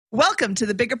Welcome to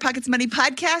the Bigger Pockets Money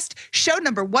Podcast, show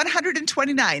number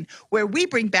 129, where we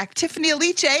bring back Tiffany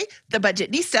Aliche, the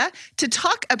Budgetnista, to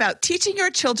talk about teaching your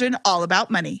children all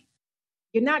about money.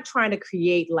 You're not trying to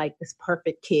create like this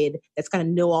perfect kid that's going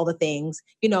to know all the things,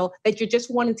 that you're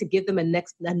just wanting to give them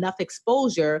enough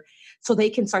exposure so they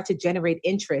can start to generate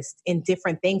interest in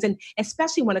different things. And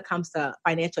especially when it comes to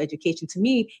financial education, to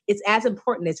me, it's as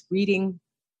important as reading,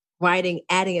 writing,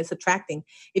 adding, and subtracting.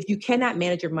 If you cannot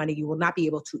manage your money, you will not be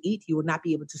able to eat. You will not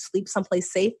be able to sleep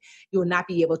someplace safe. You will not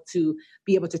be able to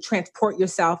transport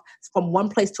yourself from one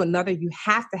place to another. You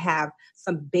have to have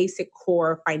some basic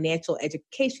core financial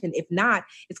education. If not,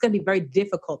 it's going to be very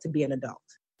difficult to be an adult.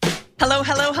 Hello,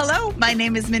 hello, hello. My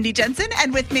name is Mindy Jensen,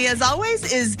 and with me, as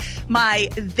always, is my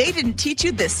They Didn't Teach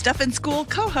You This Stuff in School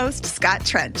co-host, Scott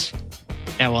Trench.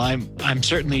 Yeah, well, I'm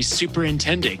certainly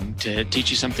superintending to teach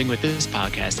you something with this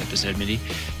podcast episode, Mindy.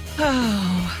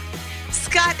 Oh,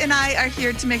 Scott and I are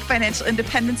here to make financial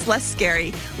independence less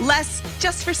scary, less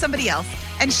just for somebody else,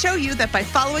 and show you that by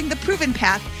following the proven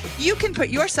path, you can put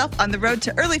yourself on the road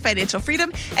to early financial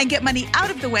freedom and get money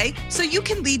out of the way so you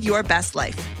can lead your best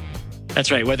life. That's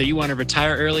right. Whether you want to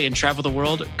retire early and travel the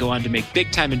world, go on to make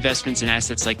big-time investments in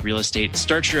assets like real estate,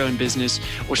 start your own business,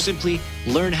 or simply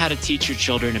learn how to teach your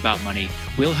children about money,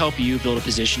 we'll help you build a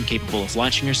position capable of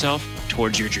launching yourself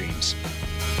towards your dreams.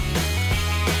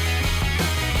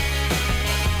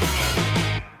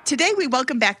 Today, we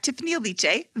welcome back Tiffany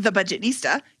Aliche, the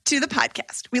Budgetnista, to the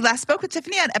podcast. We last spoke with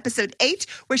Tiffany on episode 8,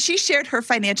 where she shared her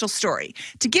financial story.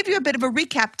 To give you a bit of a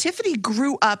recap, Tiffany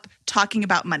grew up talking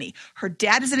about money. Her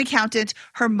dad is an accountant.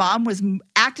 Her mom was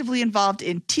actively involved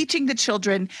in teaching the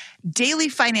children daily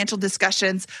financial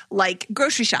discussions like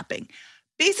grocery shopping.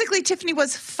 Basically, Tiffany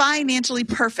was financially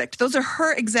perfect. Those are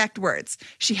her exact words.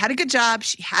 She had a good job.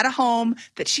 She had a home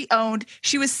that she owned.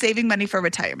 She was saving money for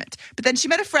retirement. But then she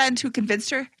met a friend who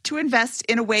convinced her to invest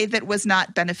in a way that was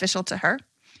not beneficial to her.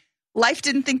 Life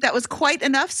didn't think that was quite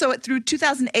enough, so it threw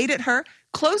 2008 at her,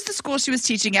 closed the school she was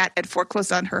teaching at, and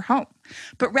foreclosed on her home.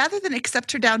 But rather than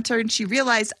accept her downturn, she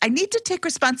realized, I need to take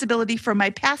responsibility for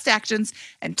my past actions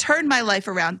and turn my life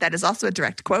around. That is also a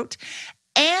direct quote.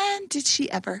 And did she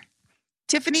ever?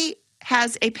 Tiffany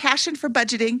has a passion for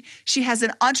budgeting. She has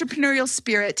an entrepreneurial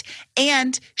spirit,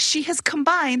 and she has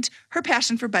combined her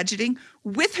passion for budgeting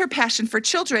with her passion for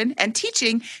children and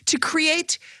teaching to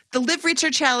create the Live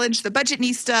Richer Challenge, the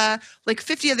Budgetnista, like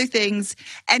 50 other things.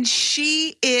 And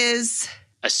she is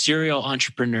a serial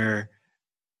entrepreneur,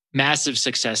 massive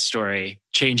success story,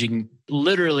 changing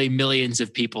literally millions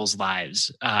of people's lives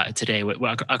today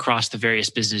across the various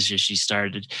businesses she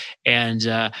started. And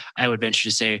I would venture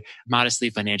to say modestly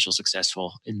financially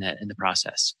successful in the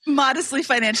process. Modestly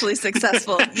financially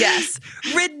successful, yes.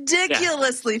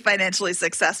 Ridiculously financially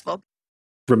successful.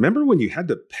 Remember when you had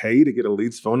to pay to get a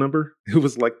lead's phone number? It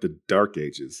was like the dark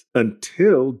ages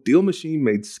until Deal Machine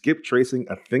made skip tracing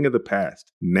a thing of the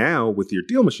past. Now, with your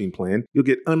Deal Machine plan, you'll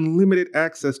get unlimited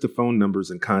access to phone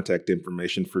numbers and contact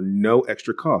information for no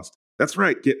extra cost. That's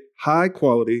right, get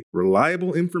high-quality,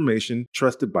 reliable information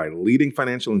trusted by leading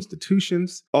financial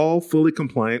institutions, all fully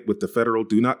compliant with the federal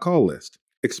Do Not Call list.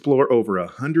 Explore over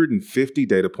 150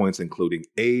 data points, including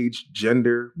age,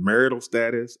 gender, marital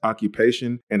status,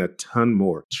 occupation, and a ton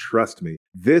more. Trust me,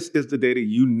 this is the data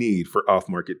you need for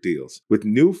off-market deals. With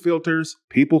new filters,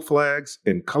 people flags,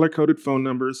 and color-coded phone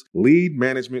numbers, lead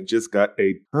management just got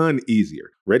a ton easier.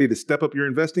 Ready to step up your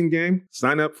investing game?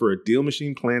 Sign up for a Deal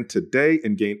Machine plan today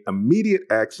and gain immediate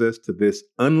access to this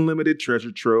unlimited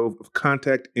treasure trove of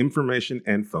contact information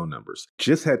and phone numbers.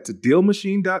 Just head to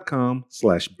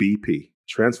DealMachine.com/BP.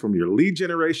 Transform your lead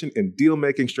generation and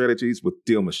deal-making strategies with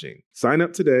Deal Machine. Sign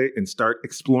up today and start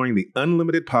exploring the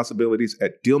unlimited possibilities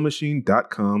at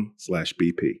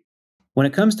DealMachine.com/BP. When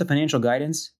it comes to financial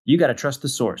guidance, you got to trust the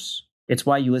source. It's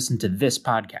why you listen to this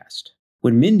podcast.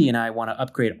 When Mindy and I want to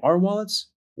upgrade our wallets,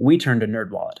 we turn to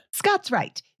NerdWallet. Scott's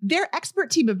right. Their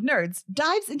expert team of nerds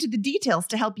dives into the details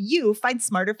to help you find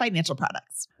smarter financial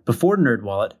products. Before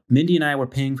NerdWallet, Mindy and I were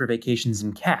paying for vacations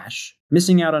in cash,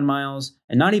 missing out on miles,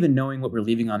 and not even knowing what we're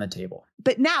leaving on the table.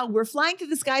 But now we're flying through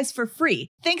the skies for free,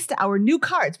 thanks to our new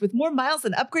cards with more miles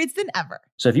and upgrades than ever.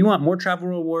 So if you want more travel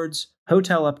rewards,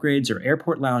 hotel upgrades, or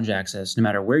airport lounge access, no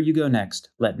matter where you go next,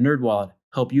 let NerdWallet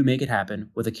help you make it happen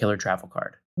with a killer travel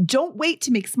card. Don't wait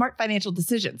to make smart financial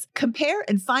decisions. Compare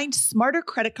and find smarter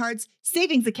credit cards,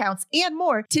 savings accounts, and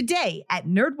more today at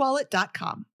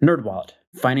nerdwallet.com. NerdWallet.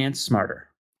 Finance smarter.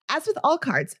 As with all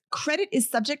cards, credit is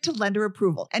subject to lender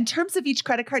approval, and terms of each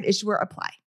credit card issuer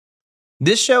apply.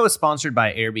 This show is sponsored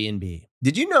by Airbnb.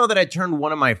 Did you know that I turned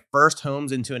one of my first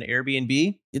homes into an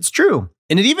Airbnb? It's true.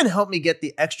 And it even helped me get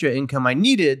the extra income I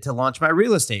needed to launch my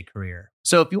real estate career.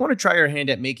 So if you want to try your hand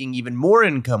at making even more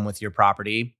income with your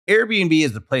property, Airbnb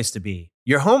is the place to be.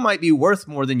 Your home might be worth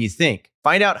more than you think.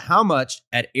 Find out how much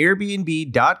at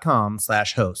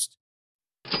airbnb.com/host.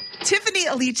 Tiffany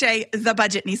Aliche, the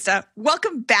Budgetnista,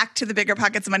 welcome back to the Bigger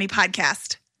Pockets Money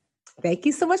podcast. Thank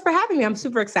you so much for having me. I'm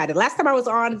super excited. Last time I was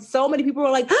on, so many people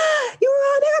were like, "Ah, you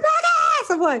were on Bigger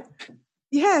Pockets." I'm like,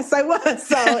 yes, I was.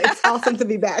 So it's awesome to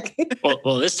be back.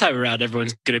 Well, this time around,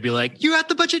 everyone's going to be like, "You're at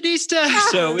the Budgetnista."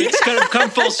 So it's kind of come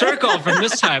full circle from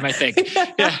this time, I think.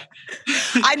 Yeah.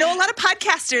 I know a lot of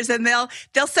podcasters, and they'll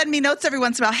send me notes every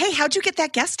once in a while. Hey, how'd you get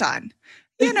that guest on?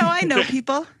 I know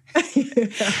people.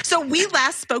 So we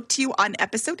last spoke to you on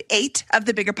episode 8 of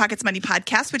the Bigger Pockets Money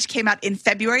podcast, which came out in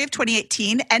February of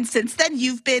 2018. And since then,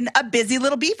 you've been a busy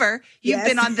little beaver. You've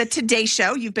been on the Today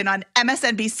Show. You've been on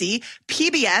MSNBC,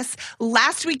 PBS.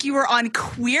 Last week, you were on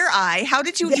Queer Eye. How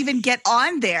did you even get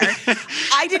on there?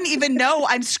 I didn't even know.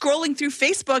 I'm scrolling through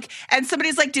Facebook, and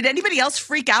somebody's like, did anybody else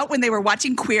freak out when they were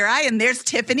watching Queer Eye? And there's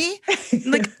Tiffany.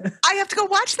 I'm like, I have to go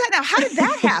watch that now. How did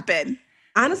that happen?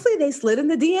 Honestly, they slid in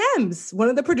the DMs. One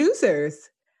of the producers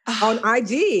on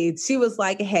IG, she was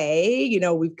like, hey,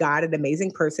 we've got an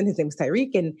amazing person. His name is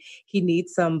Tyreek, and he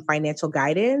needs some financial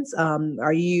guidance.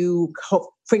 Are you,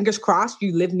 fingers crossed,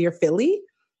 you live near Philly?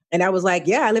 And I was like,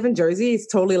 yeah, I live in Jersey. It's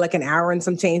totally like an hour and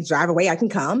some change drive away. I can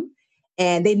come.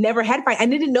 And they never had, I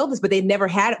didn't know this, but they never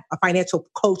had a financial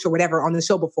coach or whatever on the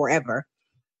show before ever.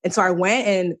 And so I went,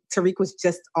 and Tyreek was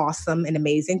just awesome and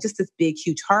amazing, just this big,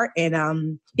 huge heart.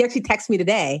 And he actually texted me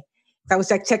today. So I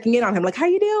was like checking in on him, like, how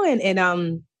you doing?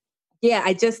 And they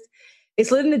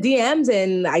slid in the DMs,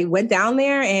 and I went down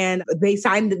there, and they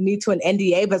signed me to an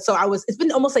NDA. But so it's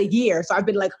been almost a year. So I've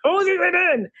been like, holding it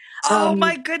in. Oh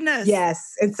my goodness.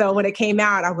 Yes. And so when it came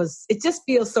out, it just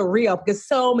feels so real because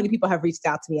so many people have reached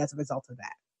out to me as a result of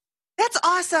that. That's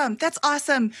awesome. That's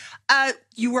awesome.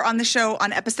 You were on the show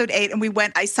on episode 8,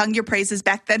 and I sung your praises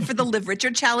back then for the Live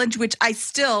Richer Challenge, which I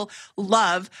still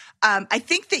love. I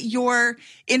think that your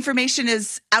information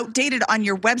is outdated on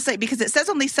your website because it says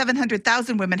only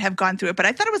 700,000 women have gone through it, but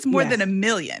I thought it was more than 1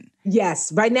 million.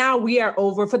 Yes. Right now we are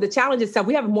over, for the challenge itself,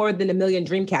 we have more than 1 million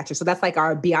dream catchers. So that's like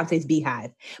our Beyonce's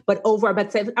beehive. But I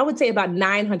would say about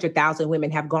 900,000 women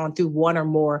have gone through one or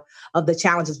more of the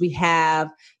challenges.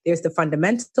 There's the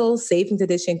Fundamentals, Savings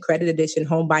Edition, Credit Edition,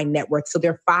 Home Buying Network. So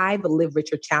there are 5 Live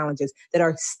Richer challenges that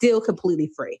are still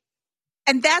completely free.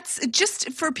 And that's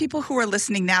just for people who are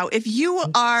listening now. If you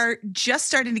are just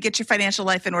starting to get your financial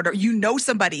life in order, you know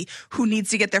somebody who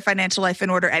needs to get their financial life in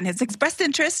order and has expressed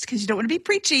interest, because you don't want to be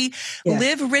preachy,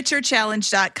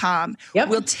 LiveRicherChallenge.com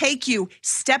will take you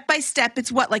step by step.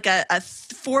 It's like a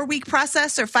 4-week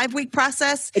process or 5-week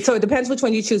process? So it depends which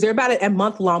one you choose. They're about a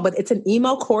month long, but it's an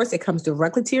email course. It comes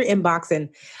directly to your inbox. And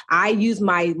I use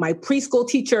my preschool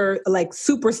teacher, like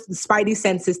super spidey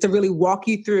senses to really walk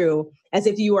you through as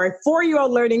if you are a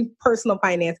 4-year-old learning personal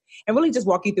finance, and really just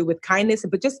walk you through with kindness,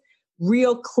 but just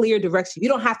real clear direction. You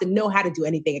don't have to know how to do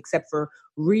anything except for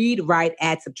read, write,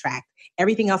 add, subtract.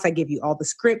 Everything else I give you, all the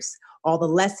scripts, all the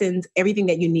lessons, everything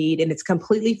that you need. And it's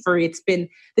completely free.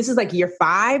 This is like year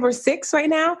 5 or 6 right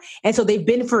now. And so they've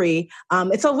been free.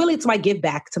 And so really it's my give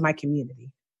back to my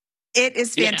community. It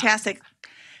is fantastic. Yeah.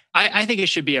 I think it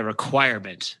should be a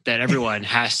requirement that everyone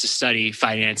has to study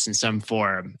finance in some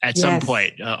form at some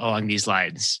point along these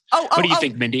lines. What do you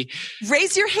think, Mindy?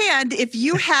 Raise your hand if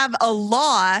you have a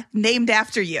law named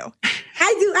after you.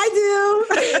 I do.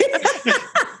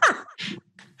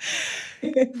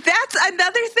 That's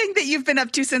another thing that you've been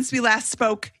up to since we last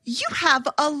spoke. You have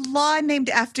a law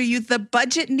named after you, the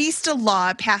Budgetnista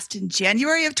Law, passed in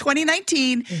January of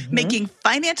 2019, making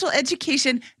financial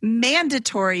education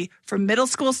mandatory for middle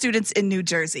school students in New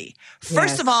Jersey.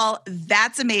 First of all,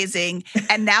 that's amazing.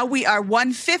 And now we are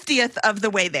 1/50th of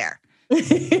the way there.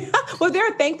 Well,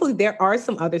 thankfully, there are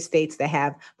some other states that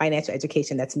have financial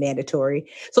education that's mandatory.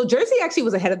 So Jersey actually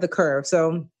was ahead of the curve.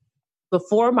 So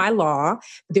before my law,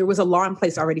 there was a law in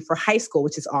place already for high school,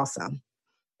 which is awesome.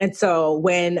 And so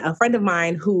when a friend of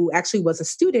mine who actually was a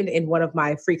student in one of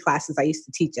my free classes I used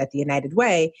to teach at the United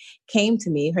Way came to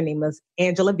me, her name was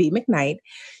Angela B. McKnight.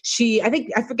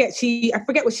 I forget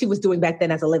what she was doing back then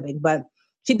as a living, but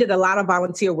she did a lot of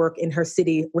volunteer work in her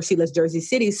city where she lives, Jersey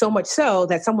City, so much so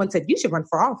that someone said, you should run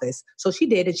for office. So she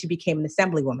did, and she became an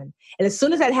assemblywoman. And as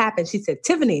soon as that happened, she said,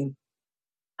 Tiffany,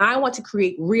 I want to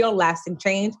create real lasting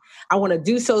change. I want to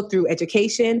do so through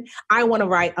education. I want to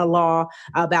write a law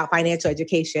about financial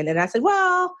education. And I said,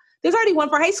 well, there's already one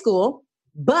for high school,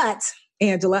 but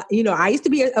Angela. I used to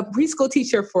be a preschool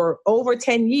teacher for over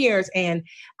 10 years, and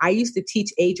I used to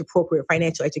teach age-appropriate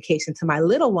financial education to my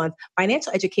little ones.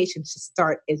 Financial education should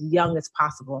start as young as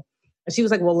possible. And she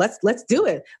was like, well, let's do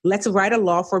it. Let's write a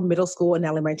law for middle school and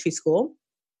elementary school.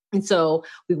 And so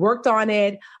we worked on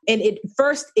it. And it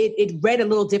read a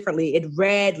little differently. It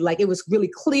read like it was really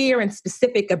clear and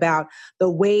specific about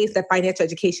the ways that financial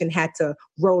education had to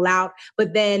roll out.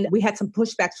 But then we had some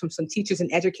pushbacks from some teachers and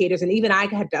educators. And even I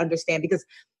had to understand, because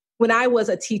when I was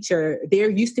a teacher, there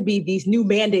used to be these new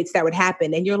mandates that would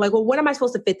happen. And you're like, well, when am I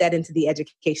supposed to fit that into the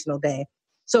educational day?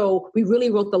 So we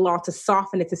really wrote the law to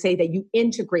soften it, to say that you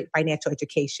integrate financial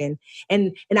education.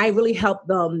 And I really helped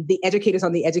the educators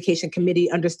on the education committee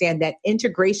understand that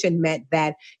integration meant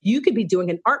that you could be doing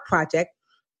an art project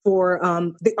for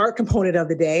the art component of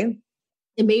the day.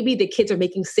 And maybe the kids are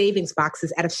making savings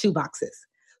boxes out of shoe boxes.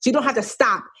 So you don't have to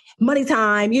stop money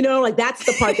time, like that's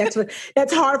the part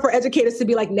that's hard for educators to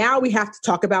be like, now we have to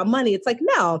talk about money. It's like,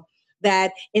 no.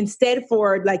 That instead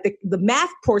for like the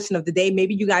math portion of the day,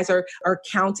 maybe you guys are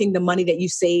counting the money that you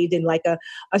saved in like a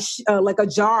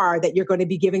jar that you're going to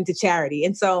be giving to charity.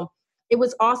 And so it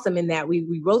was awesome in that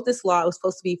we wrote this law. It was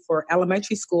supposed to be for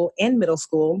elementary school and middle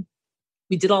school.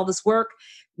 We did all this work,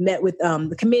 met with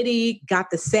the committee,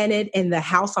 got the Senate and the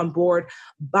House on board.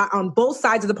 But on both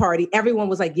sides of the party, everyone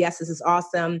was like, yes, this is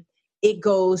awesome. It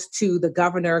goes to the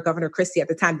Governor Christie at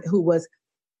the time, who was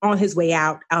on his way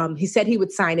out. He said he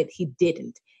would sign it. He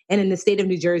didn't. And in the state of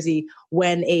New Jersey,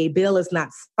 when a bill is not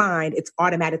signed, it's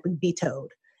automatically vetoed.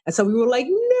 And so we were like,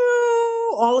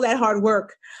 no, all of that hard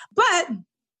work. But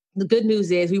the good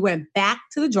news is we went back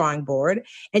to the drawing board,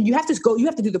 and you have to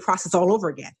do the process all over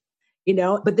again.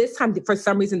 But this time, for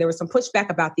some reason, there was some pushback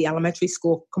about the elementary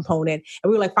school component.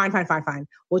 And we were like, fine.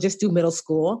 We'll just do middle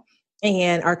school.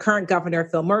 And our current governor,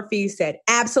 Phil Murphy, said,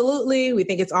 absolutely, we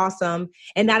think it's awesome.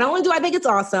 And not only do I think it's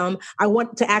awesome, I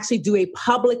want to actually do a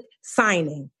public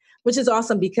signing, which is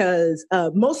awesome because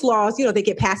most laws, they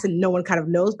get passed and no one kind of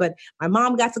knows. But my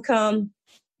mom got to come.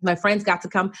 My friends got to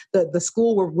come. The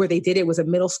school where they did it was a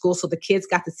middle school, so the kids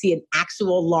got to see an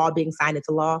actual law being signed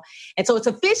into law. And so it's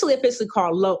officially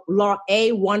called Law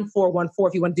A1414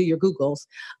 if you want to do your Googles.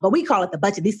 But we call it the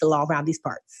Budgetnista law around these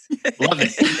parts. Love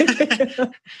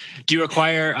it. Do you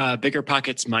require Bigger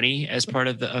Pockets money as part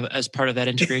of that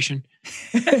integration?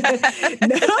 No,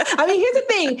 I mean, here's the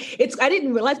thing. I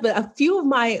didn't realize, but a few of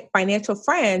my financial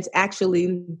friends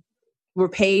actually were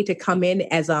paid to come in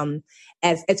as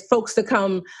folks to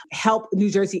come help New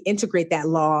Jersey integrate that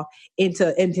law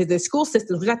into the school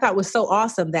systems, which I thought was so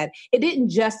awesome that it didn't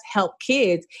just help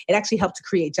kids, it actually helped to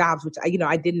create jobs, which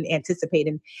I didn't anticipate.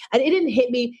 And it didn't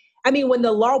hit me. I mean, when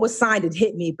the law was signed, it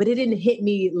hit me, but it didn't hit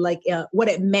me like what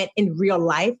it meant in real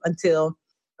life until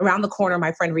around the corner.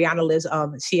 My friend Rihanna lives,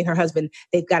 she and her husband,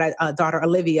 they've got a daughter,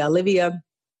 Olivia. Olivia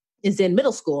is in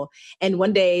middle school. And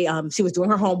one day she was doing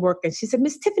her homework and she said,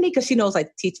 Miss Tiffany, because she knows I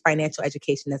teach financial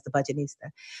education as the Budgetnista.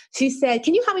 She said,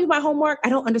 can you help me with my homework? I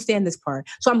don't understand this part.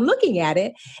 So I'm looking at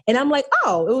it and I'm like,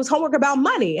 oh, it was homework about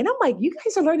money. And I'm like, you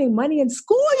guys are learning money in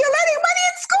school? You're learning money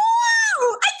in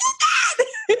school! I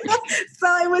did that!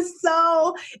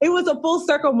 So it was a full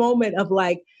circle moment of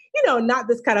like, not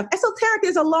this kind of esoteric,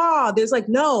 there's a law. There's like,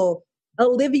 no,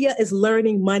 Olivia is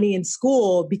learning money in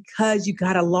school because you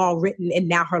got a law written and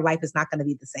now her life is not going to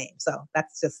be the same. So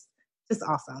that's just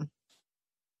awesome.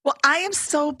 Well, I am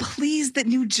so pleased that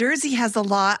New Jersey has a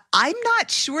law. I'm not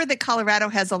sure that Colorado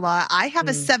has a law. I have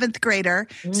a 7th grader.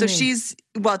 So she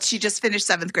just finished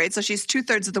 7th grade. So she's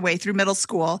 2/3 of the way through middle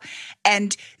school.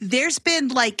 And there's been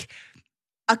like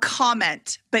a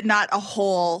comment, but not a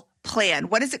whole plan.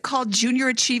 What is it called? Junior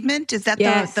achievement? Is that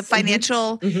the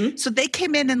financial? Mm-hmm. So they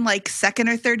came in like 2nd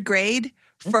or 3rd grade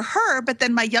for her, but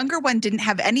then my younger one didn't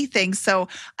have anything. So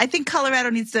I think Colorado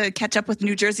needs to catch up with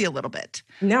New Jersey a little bit.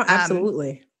 No,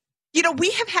 absolutely. We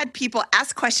have had people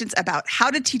ask questions about how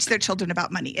to teach their children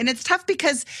about money. And it's tough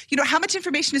because, how much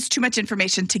information is too much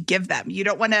information to give them? You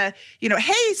don't want to,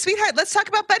 hey, sweetheart, let's talk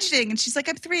about budgeting. And she's like,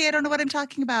 I'm 3. I don't know what I'm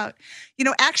talking about.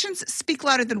 Actions speak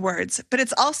louder than words, but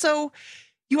it's also,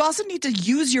 you also need to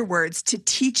use your words to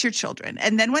teach your children.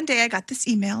 And then one day I got this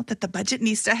email that the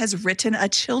Budgetnista has written a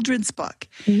children's book.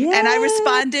 Yay. And I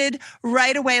responded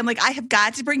right away. I'm like, I have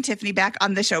got to bring Tiffany back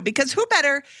on the show because who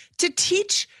better to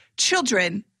teach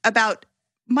children about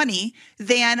money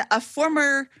than a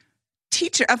former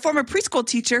preschool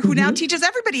teacher who now teaches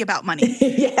everybody about money.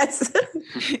 Yes.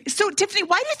 So Tiffany,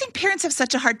 why do you think parents have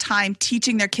such a hard time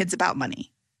teaching their kids about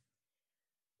money?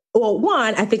 Well,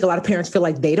 one, I think a lot of parents feel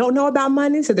like they don't know about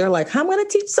money. So they're like, I'm going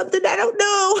to teach something I don't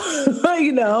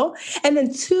know, And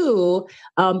then two,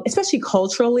 especially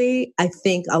culturally, I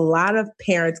think a lot of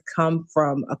parents come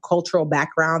from a cultural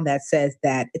background that says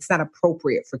that it's not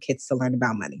appropriate for kids to learn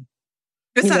about money.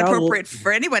 It's not appropriate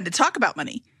for anyone to talk about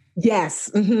money. Yes.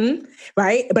 Mm-hmm.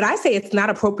 Right. But I say it's not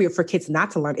appropriate for kids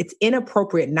not to learn. It's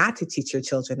inappropriate not to teach your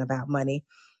children about money,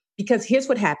 because here's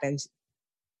what happens.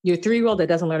 Your 3-year-old that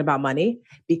doesn't learn about money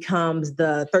becomes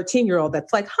the 13-year-old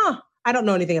that's like, I don't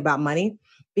know anything about money.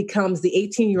 Becomes the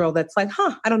 18-year-old that's like,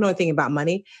 I don't know anything about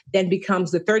money. Then becomes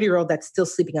the 30-year-old that's still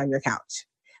sleeping on your couch.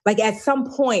 Like at some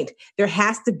point, there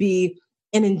has to be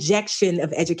an injection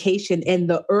of education. And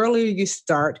the earlier you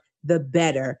start, the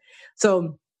better.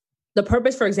 So the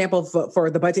purpose, for example, for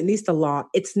the Budgetnista law,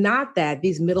 it's not that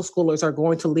these middle schoolers are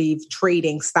going to leave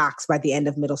trading stocks by the end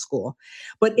of middle school,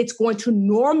 but it's going to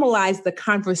normalize the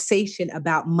conversation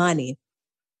about money.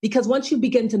 Because once you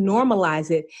begin to normalize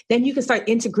it, then you can start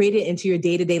integrating it into your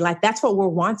day-to-day life. That's what we're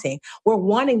wanting. We're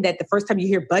wanting that the first time you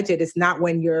hear budget is not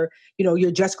when you're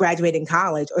just graduating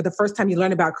college, or the first time you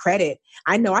learn about credit.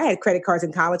 I know I had credit cards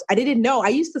in college. I didn't know. I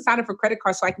used to sign up for credit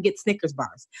cards so I can get Snickers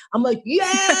bars. I'm like,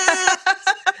 yes,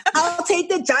 I'll take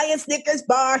the giant Snickers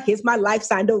bar. Here's my life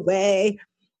signed away.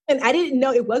 And I didn't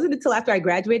know. It wasn't until after I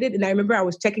graduated. And I remember I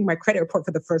was checking my credit report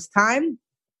for the first time.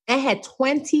 I had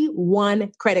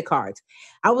 21 credit cards.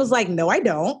 I was like, no, I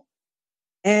don't.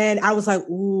 And I was like,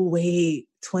 ooh, wait,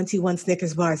 21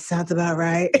 Snickers bars sounds about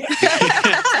right.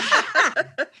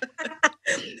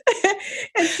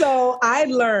 And so I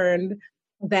learned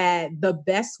that the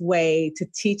best way to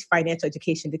teach financial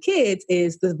education to kids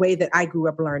is the way that I grew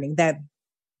up learning, that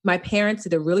my parents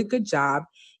did a really good job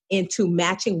into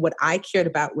matching what I cared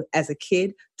about as a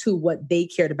kid to what they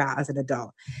cared about as an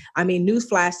adult. I mean,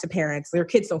 newsflash to parents, their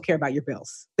kids don't care about your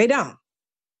bills. They don't.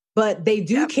 But they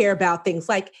do care about things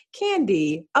like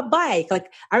candy, a bike.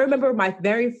 Like I remember my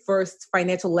very first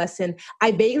financial lesson.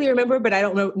 I vaguely remember, but I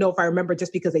don't know if I remember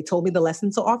just because they told me the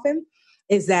lesson so often,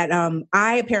 is that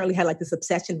I apparently had like this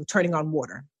obsession with turning on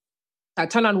water. I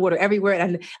turned on water everywhere,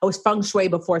 and it was feng shui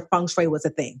before feng shui was a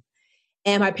thing.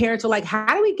 And my parents were like,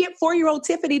 how do we get 4-year-old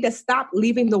Tiffany to stop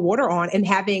leaving the water on and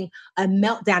having a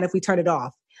meltdown if we turn it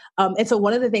off? And so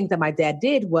one of the things that my dad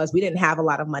did was, we didn't have a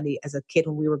lot of money as a kid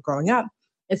when we were growing up.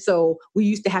 And so we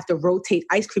used to have to rotate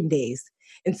ice cream days.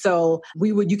 And so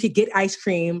you could get ice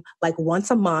cream like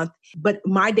once a month. But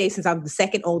my day, since I'm the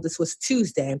second oldest, was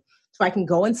Tuesday. So I can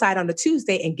go inside on a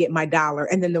Tuesday and get my $1.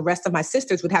 And then the rest of my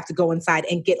sisters would have to go inside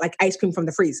and get like ice cream from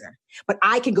the freezer. But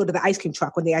I can go to the ice cream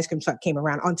truck when the ice cream truck came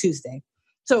around on Tuesday.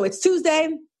 So it's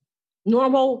Tuesday,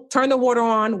 normal, turn the water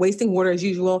on, wasting water as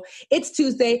usual. It's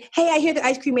Tuesday. Hey, I hear the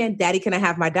ice cream man. Daddy, can I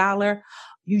have my $1?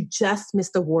 You just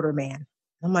missed the water man.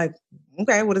 I'm like,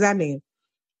 okay, what does that mean?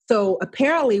 So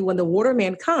apparently when the water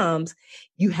man comes,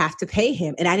 you have to pay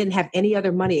him. And I didn't have any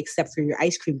other money except for your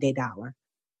ice cream day $1.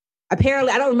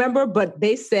 Apparently, I don't remember, but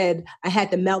they said I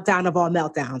had the meltdown of all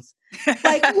meltdowns.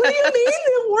 Like, what do you mean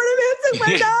the water man took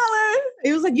my $1?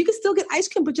 It was like, you can still get ice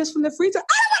cream, but just from the freezer. I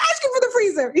don't want ice cream from the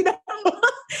freezer,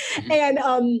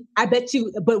 And I bet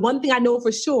you, but one thing I know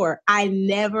for sure, I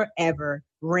never, ever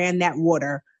ran that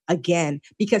water again,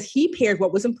 because he paired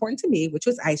what was important to me, which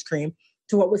was ice cream,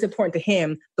 to what was important to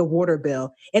him, the water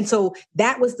bill. And so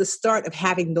that was the start of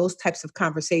having those types of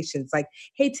conversations. Like,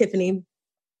 hey, Tiffany,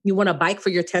 you want a bike for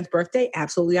your 10th birthday?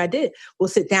 Absolutely, I did. We'll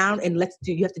sit down and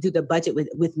you have to do the budget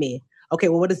with me. Okay,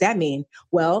 well, what does that mean?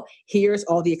 Well, here's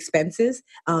all the expenses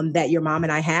that your mom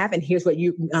and I have, and here's what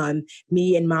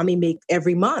me and mommy make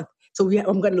every month. So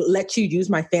I'm going to let you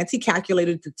use my fancy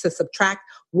calculator to subtract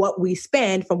what we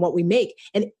spend from what we make.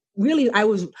 And really, I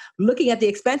was looking at the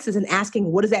expenses and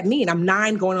asking, what does that mean? I'm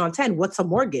 9 going on 10. What's a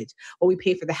mortgage? Well, we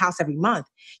pay for the house every month.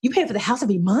 You pay for the house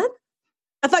every month?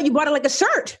 I thought you bought it like a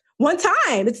shirt. One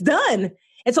time, it's done.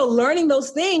 And so learning those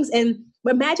things, and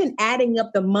imagine adding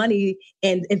up the money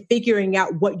and figuring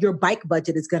out what your bike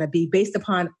budget is going to be based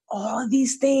upon all of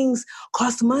these things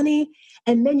cost money.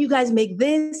 And then you guys make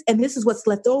this, and this is what's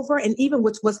left over. And even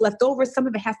what's left over, some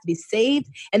of it has to be saved.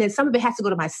 And then some of it has to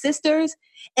go to my sisters.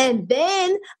 And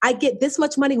then I get this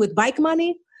much money with bike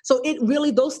money. So it really,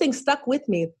 those things stuck with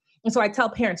me. And so I tell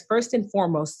parents, first and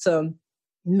foremost, to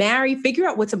figure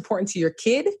out what's important to your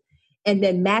kid, and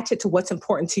then match it to what's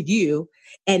important to you.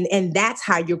 And that's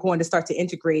how you're going to start to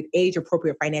integrate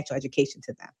age-appropriate financial education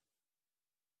to them.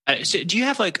 So do you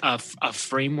have like a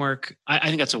framework? I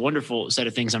think that's a wonderful set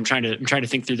of things. I'm trying to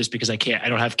think through this because I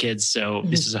don't have kids. So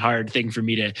this is a hard thing for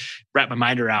me to wrap my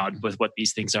mind around with what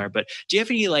these things are. But do you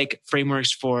have any like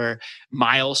frameworks for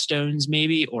milestones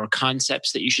maybe, or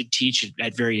concepts that you should teach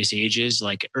at various ages,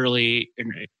 like early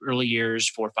years,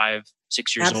 4, 5,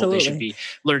 6 years old? They should be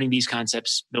learning these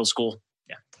concepts, middle school.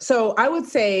 Yeah. So I would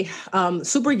say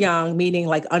super young, meaning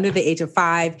like under the age of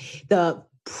 5, the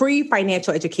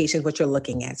pre-financial education is what you're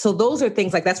looking at. So those are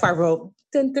things like, that's why I wrote,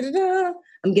 dun, dun, dun, dun.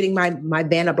 I'm getting my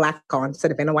Vanna Black on instead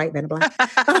of Vanna White, Vanna Black.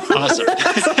 Awesome.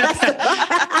 So that's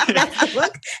the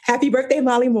book. Happy birthday,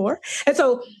 Molly Moore. And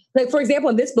so, like, for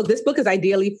example, in this book is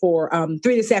ideally for 3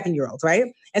 to 7 year olds, right?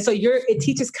 And so it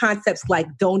teaches concepts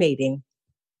like donating,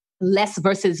 less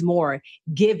versus more,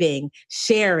 giving,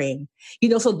 sharing,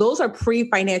 so those are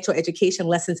pre-financial education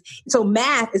lessons. So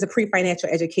math is a pre-financial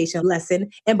education lesson.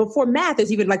 And before math,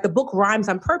 there's even like the book rhymes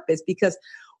on purpose, because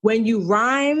when you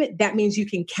rhyme, that means you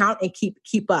can count and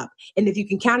keep up. And if you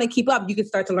can count and keep up, you can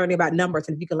start to learn about numbers.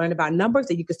 And if you can learn about numbers,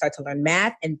 then you can start to learn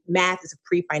math. And math is a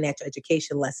pre-financial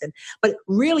education lesson. But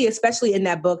really, especially in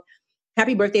that book,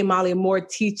 Happy Birthday, Molly Moore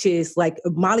teaches, like,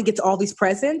 Molly gets all these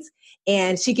presents,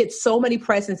 and she gets so many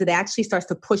presents that it actually starts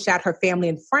to push out her family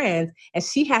and friends, and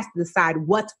she has to decide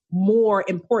what's more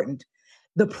important,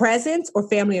 the presents or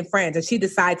family and friends. And she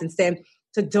decides instead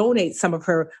to donate some of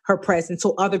her presents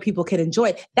so other people can enjoy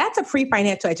it. That's a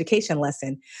pre-financial education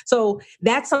lesson. So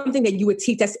that's something that you would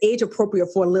teach that's age appropriate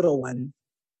for a little one.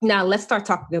 Now let's start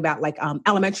talking about like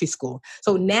elementary school.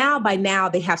 So by now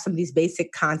they have some of these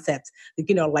basic concepts,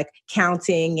 like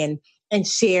counting and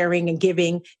sharing and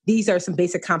giving. These are some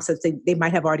basic concepts they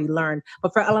might have already learned.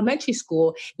 But for elementary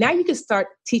school, now you can start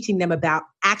teaching them about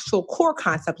actual core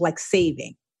concepts like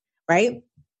saving, right?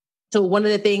 So one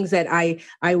of the things that I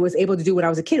was able to do when I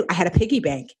was a kid, I had a piggy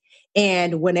bank.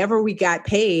 And whenever we got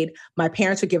paid, my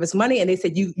parents would give us money, and they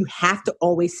said, you have to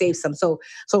always save some. So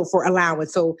for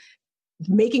allowance. So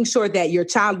making sure that your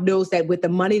child knows that with the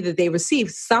money that they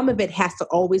receive, some of it has to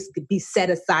always be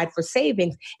set aside for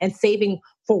savings, and saving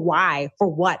for why, for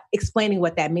what, explaining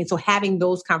what that means. So having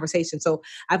those conversations. So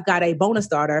I've got a bonus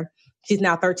daughter. She's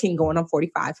now 13 going on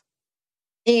 45.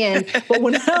 But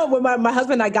when my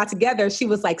husband and I got together, she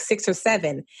was like 6 or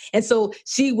 7. And so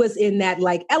she was in that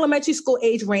like elementary school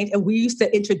age range. And we used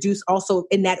to introduce also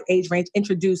in that age range,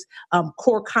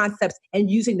 core concepts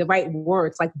and using the right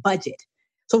words like budget.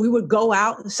 So we would go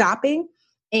out shopping,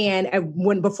 and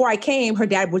before I came, her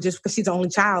dad would just, because she's the only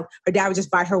child, her dad would just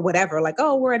buy her whatever, like,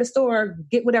 oh, we're at a store,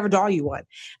 get whatever doll you want.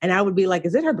 And I would be like,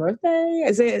 is it her birthday?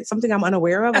 Is it something I'm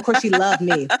unaware of? Of course, she loved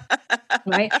me,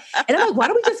 right? And I'm like, why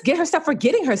don't we just get her stuff for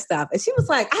getting her stuff? And she was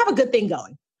like, I have a good thing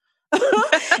going.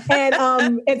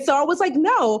 And so I was like,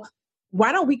 no,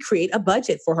 why don't we create a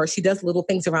budget for her? She does little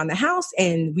things around the house,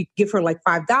 and we give her like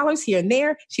 $5 here and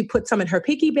there. She puts some in her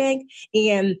piggy bank,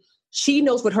 and she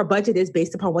knows what her budget is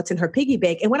based upon what's in her piggy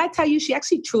bank. And when I tell you, she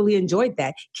actually truly enjoyed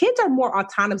that. Kids are more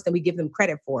autonomous than we give them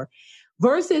credit for.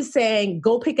 Versus saying,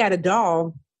 go pick out a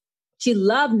doll. She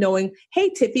loved knowing, hey,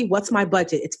 Tiffy, what's my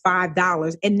budget? It's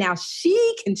 $5. And now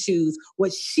she can choose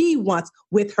what she wants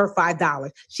with her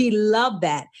 $5. She loved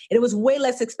that. And it was way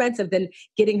less expensive than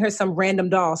getting her some random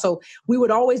doll. So we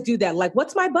would always do that. Like,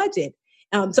 what's my budget?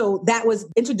 So that was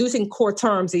introducing core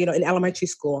terms, in elementary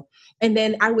school. And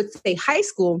then I would say high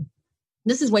school,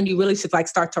 this is when you really should like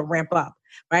start to ramp up,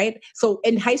 right? So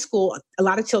in high school, a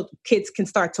lot of kids can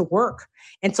start to work.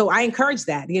 And so I encourage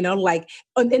that, like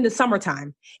in the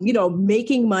summertime,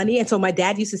 making money. And so my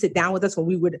dad used to sit down with us when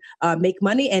we would make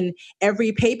money, and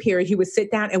every pay period he would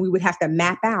sit down and we would have to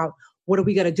map out, what are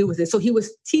we going to do with it? So he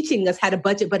was teaching us how to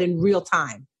budget, but in real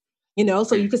time.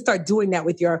 So you can start doing that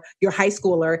with your high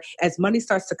schooler as money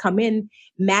starts to come in,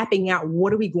 mapping out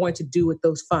what are we going to do with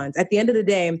those funds. At the end of the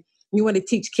day, you want to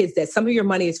teach kids that some of your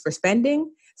money is for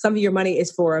spending, some of your money is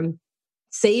for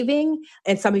saving,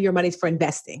 and some of your money is for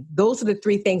investing. Those are the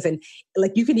 3 things. And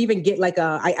like, you can even get like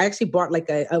I actually bought like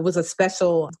it was a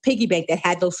special piggy bank that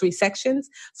had those 3 sections.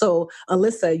 So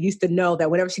Alyssa used to know that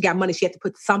whenever she got money, she had to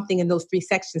put something in those 3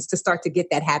 sections to start to get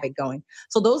that habit going.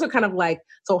 So those are kind of like,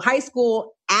 so high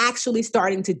school, actually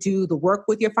starting to do the work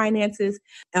with your finances,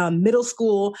 middle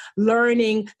school,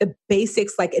 learning the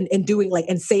basics, like, and doing like,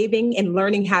 and saving and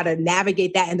learning how to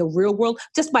navigate that in the real world,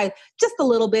 just a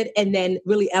little bit. And then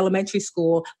really elementary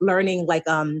school, learning like,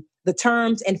 the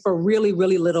terms, and for really,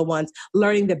 really little ones,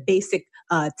 learning the basic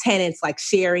tenets like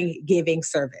sharing, giving,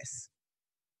 service.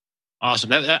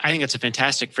 Awesome. I think that's a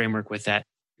fantastic framework with that.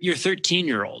 Your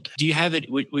 13-year-old, do you have it?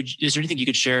 Is there anything you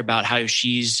could share about how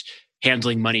she's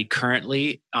handling money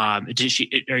currently? Are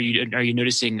you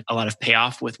noticing a lot of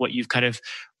payoff with what you've kind of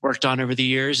worked on over the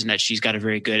years, and that she's got a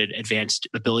very good advanced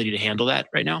ability to handle that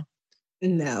right now?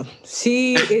 No,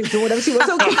 she is doing whatever she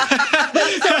wants. Okay.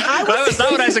 That was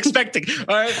not what I was expecting.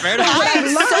 All right, fair enough.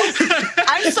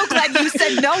 I'm so glad you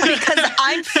said no, because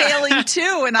I'm failing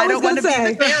too, and I don't want to be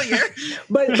the failure.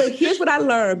 But here's what I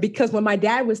learned, because when my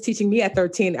dad was teaching me at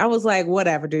 13, I was like,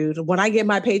 whatever, dude. When I get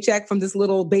my paycheck from this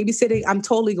little babysitting, I'm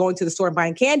totally going to the store and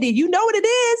buying candy. You know what it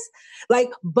is.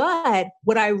 But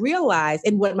what I realized,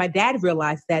 and what my dad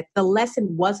realized, that the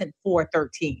lesson wasn't for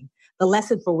 13. The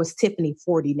lesson was Tiffany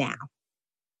 40 now.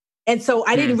 And so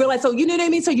I didn't realize, so you know what I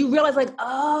mean? So you realize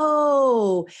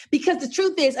because the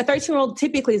truth is a 13-year-old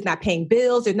typically is not paying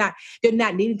bills. They're not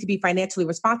needing to be financially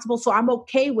responsible. So I'm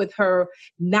okay with her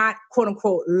not, quote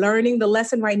unquote, learning the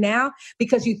lesson right now,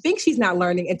 because you think she's not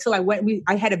learning until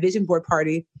I had a vision board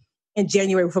party in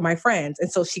January for my friends.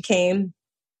 And so she came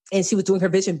and she was doing her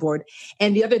vision board.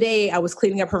 And the other day I was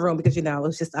cleaning up her room because, it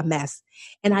was just a mess.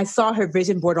 And I saw her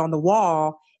vision board on the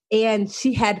wall. And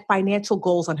she had financial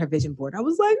goals on her vision board. I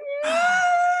was like,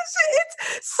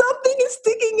 something is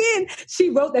sticking in. She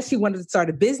wrote that she wanted to start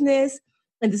a business,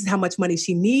 and this is how much money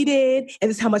she needed, and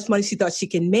this is how much money she thought she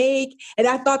can make. And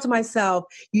I thought to myself,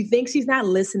 you think she's not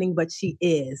listening, but she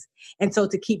is. And so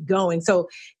to keep going. So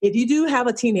if you do have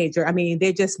a teenager,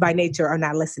 they just by nature are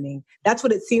not listening. That's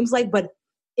what it seems like, but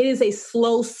it is a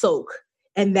slow soak.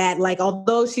 And that,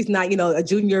 although she's not, a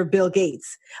junior Bill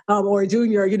Gates or a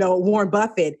junior, Warren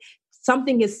Buffett,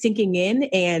 something is sinking in.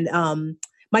 And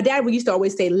my dad used to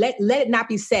always say, let it not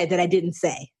be said that I didn't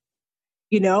say,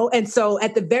 And so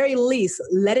at the very least,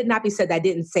 let it not be said that I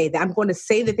didn't say that. I'm going to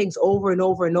say the things over and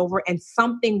over and over, and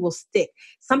something will stick.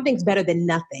 Something's better than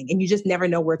nothing. And you just never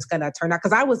know where it's going to turn out.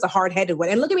 Because I was the hard-headed one.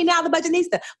 And look at me now, the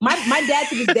Budgetnista. My dad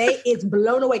to this day is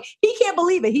blown away. He can't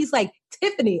believe it. He's like,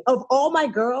 Tiffany, of all my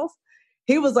girls,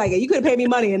 he was like, you could have paid me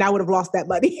money and I would have lost that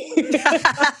money.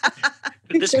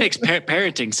 This makes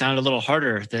parenting sound a little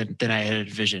harder than I had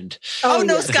envisioned. Oh,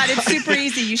 no, Scott, it's super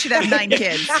easy. You should have 9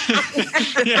 kids.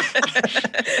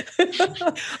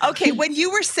 Okay, when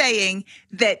you were saying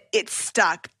that it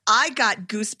stuck, I got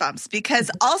goosebumps,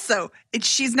 because also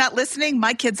she's not listening.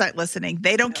 My kids aren't listening.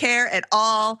 They don't care at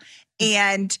all.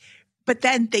 But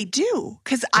then they do,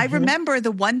 because I remember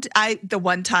the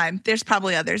one time, there's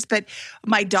probably others, but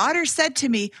my daughter said to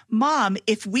me, Mom,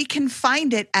 if we can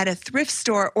find it at a thrift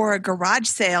store or a garage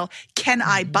sale, can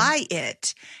I buy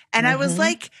it? And I was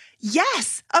like,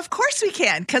 yes, of course we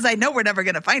can, because I know we're never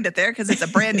going to find it there because it's a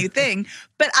brand new thing.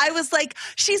 But I was like,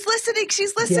 she's listening,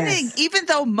 yes. Even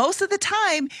though most of the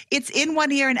time it's in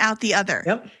one ear and out the other.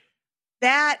 Yep.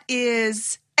 That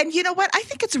is... And you know what? I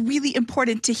think it's really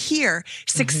important to hear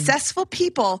successful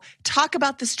people talk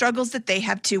about the struggles that they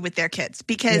have too with their kids,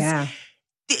 because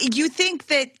you think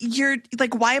that you're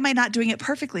like, why am I not doing it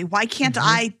perfectly? Why can't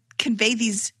I convey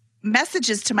these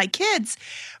messages to my kids?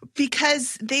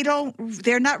 Because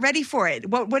they're not ready for it.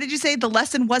 What did you say? The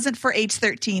lesson wasn't for age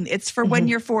 13. It's for when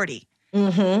you're 40.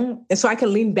 And so I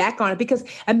can lean back on it, because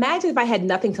imagine if I had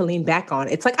nothing to lean back on.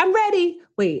 It's like, I'm ready.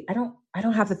 Wait, I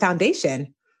don't have the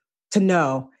foundation to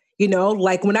know,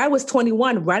 when I was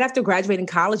 21, right after graduating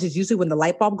college is usually when the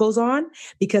light bulb goes on,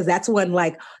 because that's when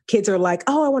kids are like,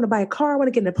 oh, I want to buy a car. I want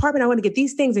to get an apartment. I want to get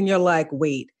these things. And you're like,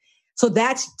 wait. So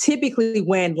that's typically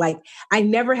when I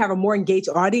never have a more engaged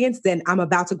audience than I'm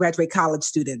about to graduate college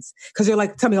students. Cause you're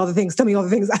like, tell me all the things.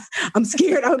 I'm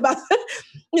scared. I'm about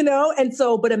to, And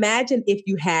so, but imagine if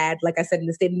you had, like I said, in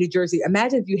the state of New Jersey,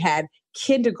 imagine if you had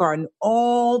kindergarten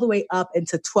all the way up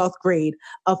into 12th grade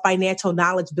of financial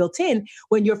knowledge built in.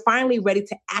 When you're finally ready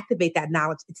to activate that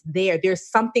knowledge, it's there. There's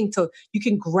something you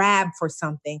can grab for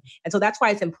something. And so that's why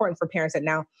it's important for parents that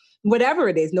now, whatever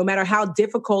it is, no matter how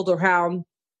difficult or how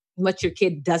much your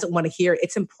kid doesn't want to hear,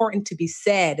 it's important to be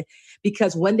said,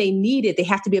 because when they need it, they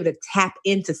have to be able to tap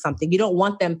into something. You don't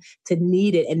want them to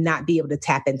need it and not be able to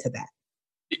tap into that.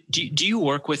 Do you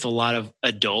work with a lot of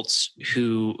adults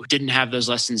who didn't have those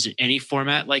lessons in any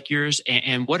format like yours?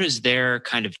 And what is their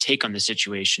kind of take on the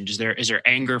situation? Is there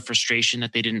anger, frustration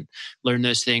that they didn't learn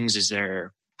those things?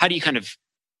 How do you kind of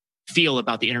feel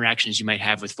about the interactions you might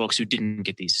have with folks who didn't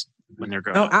get these when they're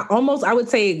growing up? I would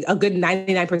say a good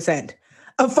 99%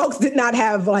 of folks did not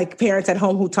have parents at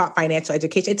home who taught financial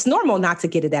education. It's normal not to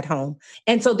get it at home.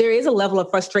 And so there is a level of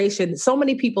frustration. So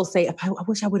many people say, I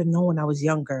wish I would have known when I was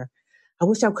younger. I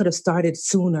wish I could have started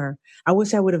sooner. I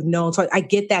wish I would have known. So I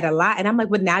get that a lot. And I'm like,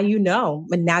 but now you know,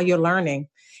 and now you're learning.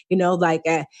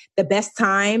 The best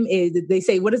time is, they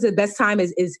say, what is the best time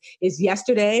is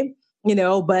yesterday,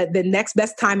 but the next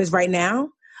best time is right now.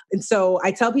 And so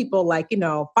I tell people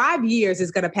 5 years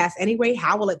is going to pass anyway.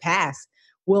 How will it pass?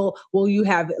 Will you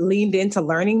have leaned into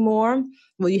learning more?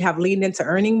 Will you have leaned into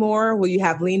earning more? Will you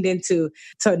have leaned into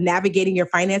navigating your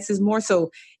finances more?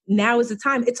 So now is the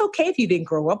time. It's okay if you didn't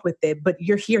grow up with it, but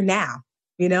you're here now,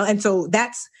 And so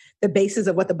that's the basis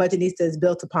of what the Budgetnista is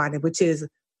built upon, which is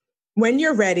when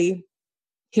you're ready,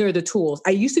 here are the tools. I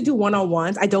used to do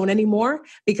one-on-ones. I don't anymore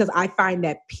because I find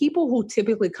that people who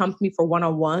typically come to me for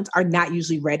one-on-ones are not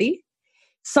usually ready.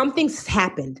 Something's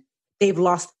happened. They've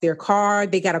lost their car.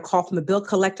 They got a call from the bill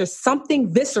collector.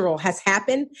 Something visceral has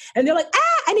happened. And they're like,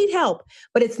 I need help.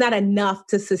 But it's not enough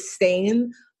to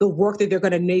sustain the work that they're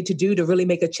going to need to do to really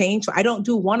make a change. So I don't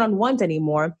do one-on-ones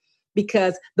anymore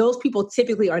because those people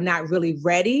typically are not really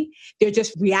ready. They're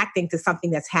just reacting to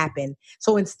something that's happened.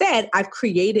 So instead, I've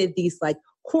created these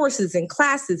courses and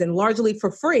classes, and largely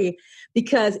for free,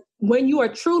 because when you are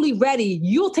truly ready,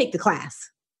 you'll take the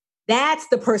class. That's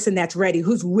the person that's ready,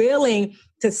 who's willing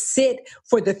to sit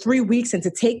for the 3 weeks and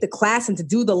to take the class and to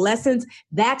do the lessons.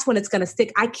 That's when it's going to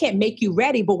stick. I can't make you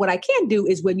ready, but what I can do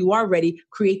is when you are ready,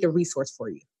 create the resource for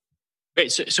you.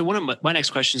 Great. So one of my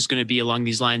next question is going to be along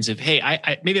these lines of, hey,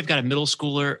 I maybe I've got a middle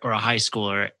schooler or a high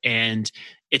schooler, and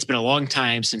it's been a long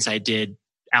time since I did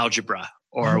algebra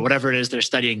or whatever it is they're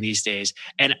studying these days.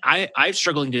 And I'm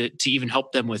struggling to even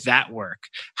help them with that work.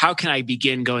 How can I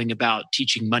begin going about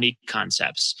teaching money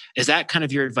concepts? Is that kind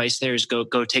of your advice there, is go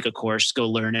take a course, go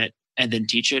learn it, and then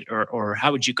teach it? Or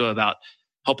how would you go about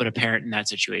helping a parent in that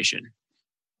situation?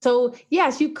 So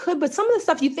yes, you could, but some of the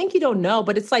stuff you think you don't know,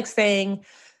 but it's like saying,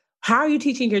 how are you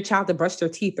teaching your child to brush their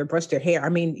teeth or brush their hair? I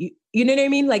mean, you know what I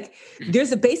mean?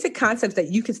 There's a basic concepts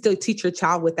that you can still teach your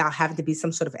child without having to be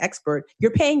some sort of expert. You're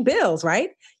paying bills,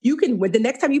 right? You can, when the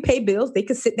next time you pay bills, they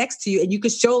can sit next to you and you can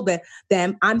show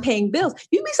them, I'm paying bills.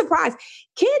 You'd be surprised.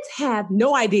 Kids have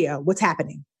no idea what's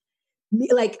happening.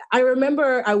 I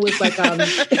remember I was something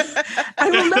as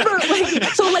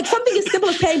simple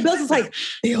as paying bills.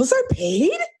 It's bills are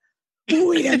paid?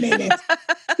 Wait a minute.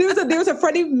 There was a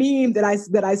funny meme that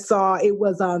I saw. It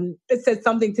was it said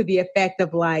something to the effect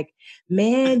of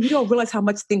man, you don't realize how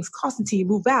much things cost until you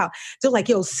move out. They're like,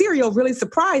 yo, cereal really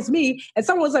surprised me. And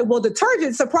someone was like, well,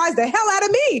 detergent surprised the hell out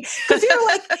of me. Because you're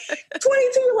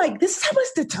 22, you're like, this is how much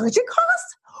detergent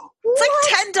costs?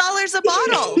 It's $10 a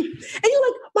bottle. And you're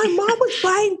like, my mom was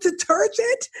buying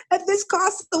detergent at this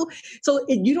cost. So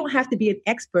you don't have to be an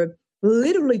expert.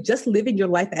 Literally just living your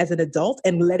life as an adult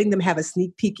and letting them have a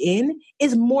sneak peek in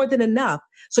is more than enough.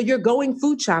 So you're going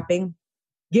food shopping,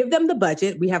 give them the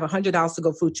budget. We have $100 to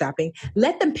go food shopping.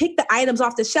 Let them pick the items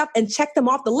off the shelf and check them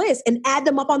off the list and add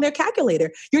them up on their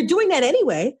calculator. You're doing that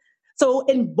anyway. So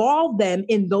involve them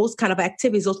in those kind of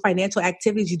activities, those financial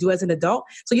activities you do as an adult.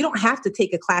 So you don't have to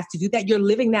take a class to do that. You're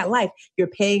living that life. You're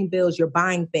paying bills. You're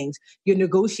buying things. You're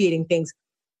negotiating things.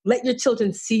 Let your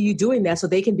children see you doing that so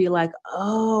they can be like,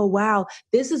 oh, wow,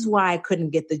 this is why I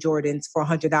couldn't get the Jordans for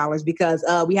 $100 because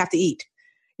we have to eat,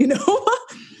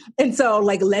 And so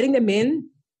letting them in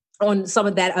on some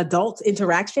of that adult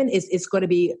interaction is going to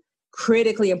be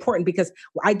critically important because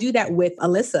I do that with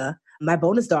Alyssa, my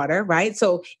bonus daughter, right?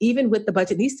 So even with the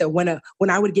Budgetnista, when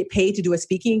I would get paid to do a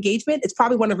speaking engagement, it's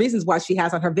probably one of the reasons why she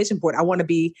has on her vision board,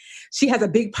 she has a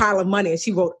big pile of money and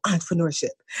she wrote entrepreneurship.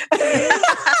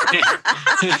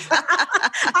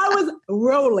 I was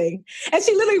rolling. And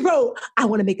she literally wrote, I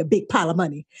want to make a big pile of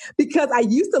money. Because I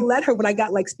used to let her, when I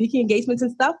got speaking engagements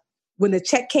and stuff, when the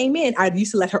check came in, I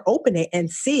used to let her open it and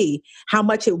see how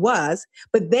much it was.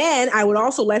 But then I would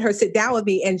also let her sit down with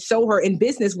me and show her in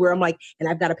business where I'm like, and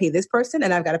I've got to pay this person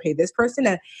and I've got to pay this person.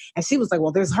 And she was like,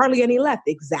 well, there's hardly any left.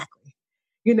 Exactly.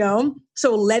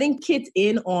 So letting kids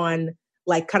in on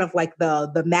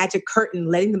the magic curtain,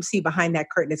 letting them see behind that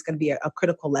curtain is going to be a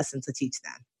critical lesson to teach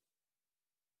them.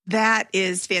 That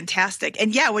is fantastic.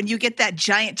 And yeah, when you get that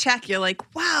giant check, you're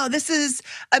like, wow, this is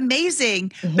amazing.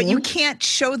 Mm-hmm. But you can't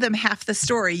show them half the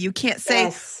story. You can't say,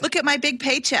 yes, look at my big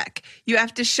paycheck. You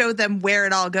have to show them where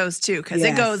it all goes to because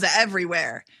it goes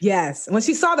everywhere. Yes. When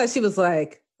she saw that, she was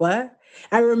like, what?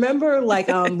 I remember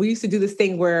we used to do this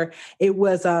thing where it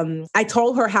was, I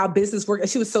told her how business worked. And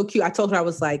she was so cute. I told her, I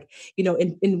was like,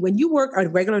 when you work a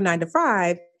regular 9 to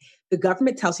 5, the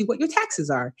government tells you what your taxes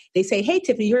are. They say, hey,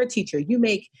 Tiffany, you're a teacher. You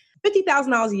make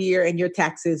 $50,000 a year and your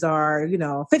taxes are,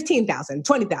 $15,000,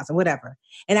 $20,000, whatever.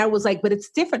 And I was like, but it's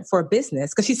different for a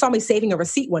business. Because she saw me saving a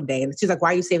receipt one day. And she's like,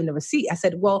 why are you saving the receipt? I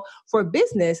said, well, for a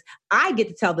business, I get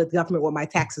to tell the government what my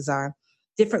taxes are,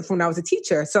 different from when I was a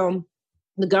teacher. So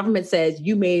the government says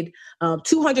you made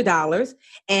 $200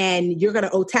 and you're going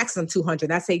to owe taxes on $200.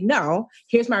 And I say, no,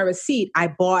 here's my receipt. I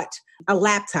bought a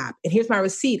laptop. And here's my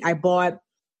receipt. I bought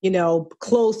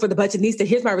clothes for the Budgetnista.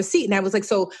 Here's my receipt. And I was like,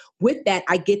 so with that,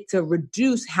 I get to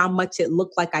reduce how much it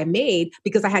looked like I made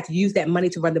because I had to use that money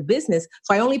to run the business.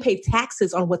 So I only paid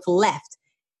taxes on what's left.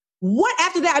 What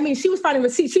after that? I mean, she was finding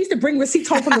receipts. She used to bring receipts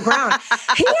home from the ground.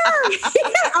 Here.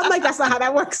 I'm like, that's not how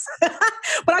that works.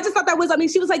 But I just thought that was,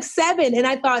 she was like 7. And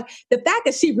I thought the fact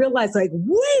that she realized like,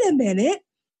 wait a minute,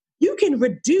 you can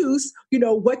reduce,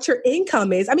 what your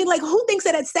income is. Who thinks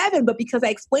that at 7? But because I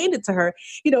explained it to her,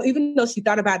 even though she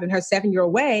thought about it in her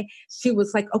 7-year-old way, she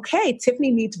was like, okay,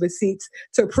 Tiffany needs receipts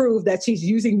to prove that she's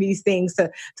using these things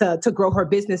to grow her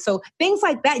business. So things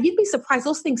like that, you'd be surprised.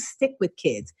 Those things stick with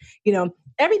kids.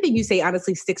 Everything you say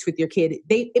honestly sticks with your kid.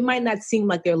 It might not seem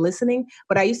like they're listening,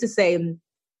 but I used to say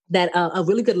that a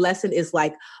really good lesson is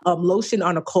like lotion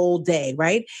on a cold day,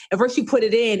 right? At first you put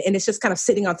it in and it's just kind of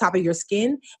sitting on top of your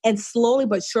skin, and slowly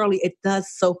but surely it does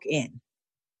soak in.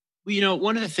 Well,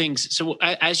 one of the things, so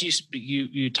as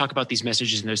you talk about these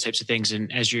messages and those types of things,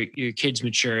 and as your kids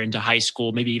mature into high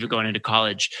school, maybe even going into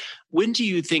college, when do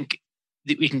you think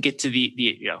that we can get to the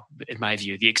in my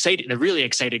view, the really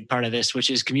exciting part of this, which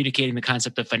is communicating the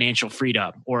concept of financial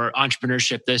freedom or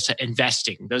entrepreneurship,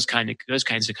 investing, those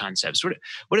kinds of concepts.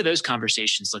 What do those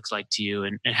conversations look like to you,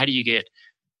 and how do you get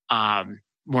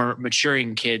more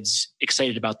maturing kids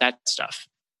excited about that stuff?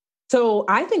 So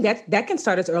I think that can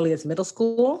start as early as middle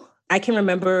school. I can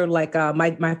remember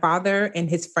my father and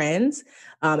his friends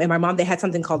and my mom, they had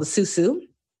something called the susu.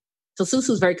 So susu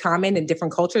is very common in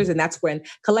different cultures. And that's when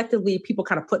collectively people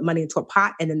kind of put money into a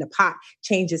pot, and then the pot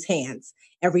changes hands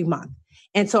every month.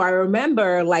 And so I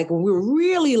remember when we were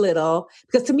really little,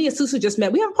 because to me, a susu just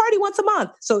meant we have a party once a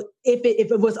month. So if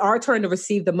it was our turn to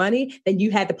receive the money, then you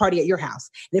had the party at your house.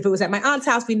 And if it was at my aunt's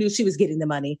house, we knew she was getting the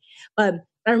money. But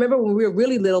I remember when we were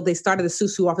really little, they started the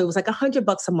susu off. It was like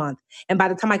 $100 a month. And by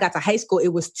the time I got to high school,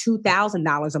 it was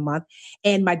 $2,000 a month.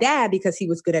 And my dad, because he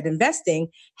was good at investing,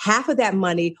 half of that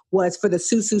money was for the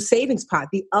susu savings pot.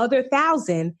 The other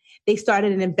 $1,000, they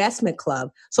started an investment club.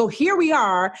 So here we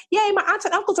are. Yay, my aunts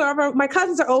and uncles are over. My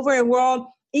cousins are over, and we're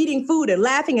all eating food and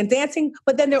laughing and dancing.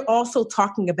 But then they're also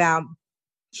talking about,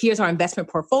 here's our investment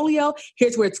portfolio.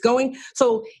 Here's where it's going.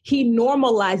 So he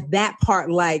normalized that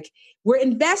part, we're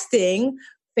investing,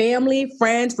 family,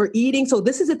 friends, we're eating. So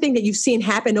this is a thing that you've seen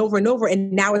happen over and over,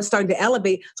 and now it's starting to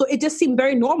elevate. So it just seemed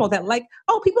very normal that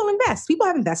people invest. People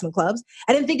have investment clubs.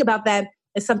 I didn't think about that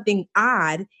as something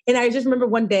odd. And I just remember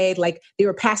one day, they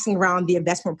were passing around the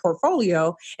investment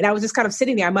portfolio, and I was just kind of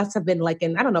sitting there. I must have been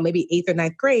in, I don't know, maybe 8th or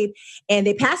 9th grade. And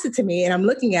they passed it to me, and I'm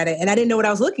looking at it, and I didn't know what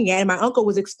I was looking at. And my uncle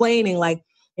was explaining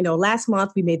last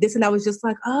month we made this, and I was just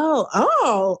like,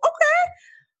 oh, okay.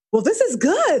 Well, this is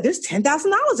good. There's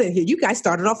 $10,000 in here. You guys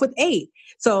started off with 8.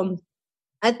 So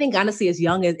I think honestly, as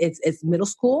young as it's middle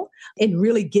school, and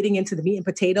really getting into the meat and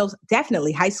potatoes,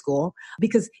 definitely high school,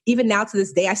 because even now to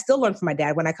this day, I still learn from my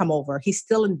dad when I come over. He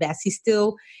still invests. He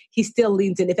still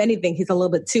leans in. If anything, he's a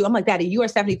little bit too. I'm like, Daddy, you are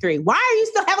 73. Why are you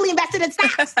still heavily invested in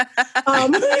stocks? But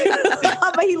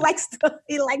he likes to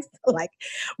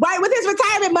why with his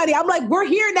retirement money? I'm like, we're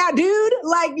here now, dude.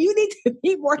 You need to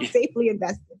be more safely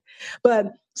invested.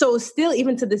 But so still,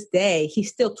 even to this day, he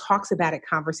still talks about it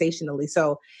conversationally.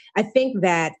 So I think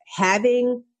that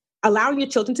allowing your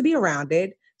children to be around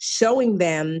it, showing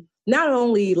them not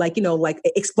only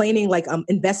explaining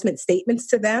investment statements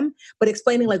to them, but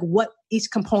explaining what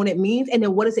each component means, and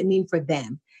then what does it mean for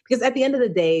them? Because at the end of the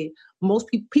day, most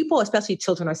people, especially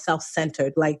children, are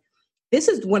self-centered. This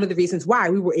is one of the reasons why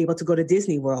we were able to go to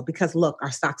Disney World, because look,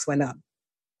 our stocks went up.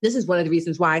 This is one of the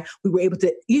reasons why we were able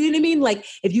to, you know what I mean?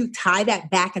 If you tie that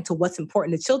back into what's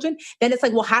important to children, then it's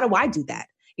well, how do I do that?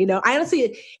 I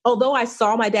honestly, although I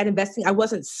saw my dad investing, I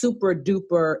wasn't super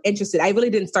duper interested. I really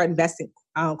didn't start investing,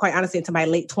 quite honestly, into my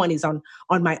late 20s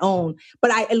on my own. But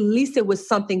at least it was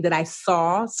something that I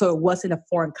saw, so it wasn't a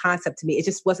foreign concept to me. It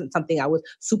just wasn't something I was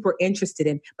super interested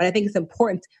in. But I think it's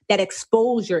important that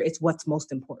exposure is what's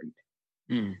most important.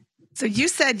 Mm. So you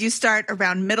said you start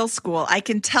around middle school. I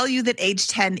can tell you that age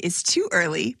 10 is too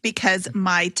early because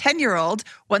my 10-year-old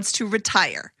wants to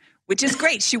retire, which is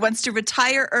great. She wants to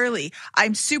retire early.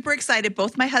 I'm super excited.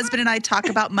 Both my husband and I talk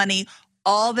about money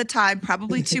all the time,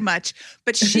 probably too much,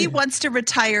 but she wants to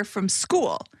retire from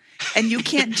school. And you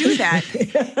can't do that in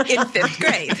 5th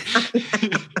grade.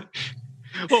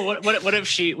 Well, what if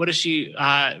she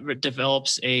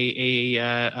develops a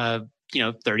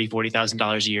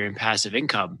 $30,000-$40,000 a year in passive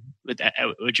income?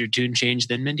 Would your tune change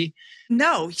then, Mindy?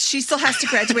 No, she still has to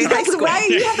graduate high school. Right?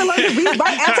 You have to learn to read,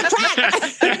 write, and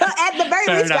subtract. At the very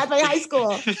least, graduate high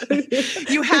school.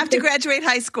 You have to graduate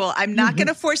high school. I'm not going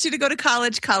to force you to go to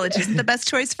college. College isn't the best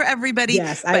choice for everybody.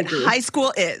 Yes, I agree. High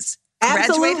school is.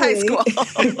 graduate high school.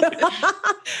 Absolutely.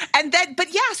 And then,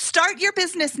 but yeah, start your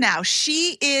business now.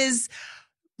 She is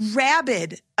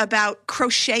rabid about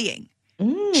crocheting.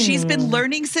 She's been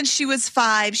learning since she was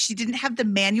 5. She didn't have the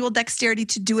manual dexterity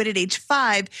to do it at age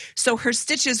 5. So her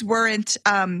stitches weren't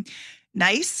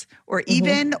nice or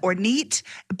even or neat.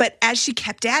 But as she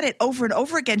kept at it over and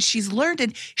over again, she's learned,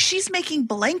 and she's making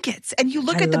blankets. And you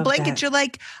look at the blanket, you're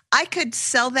like, I could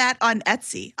sell that on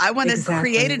Etsy. I want to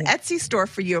create an Etsy store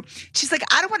for you. She's like,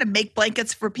 I don't want to make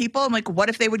blankets for people. I'm like, what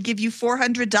if they would give you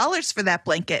 $400 for that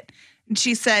blanket? And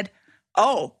she said,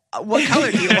 oh, what color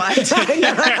do you want?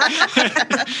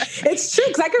 It's true,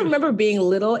 because I can remember being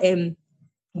little, and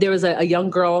there was a young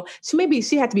girl.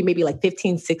 She had to be maybe like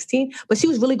 15, 16, but she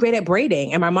was really great at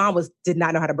braiding. And my mom did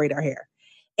not know how to braid her hair.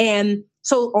 And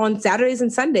so on Saturdays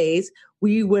and Sundays,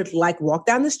 we would like walk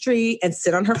down the street and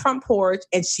sit on her front porch,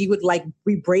 and she would like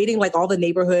be braiding like all the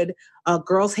neighborhood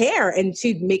girls' hair, and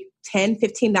she'd make $10,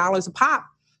 $15 a pop.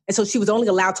 And so she was only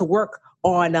allowed to work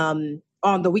on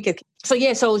the weekend. So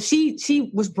yeah, so she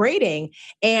was braiding,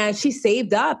 and she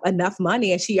saved up enough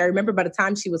money. And I remember by the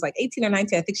time she was like 18 or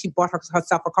 19, I think she bought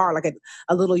herself a car, like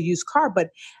a little used car. But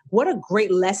what a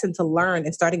great lesson to learn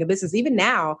in starting a business. Even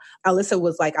now, Alyssa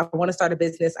was like, I want to start a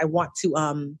business. I want to,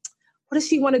 what does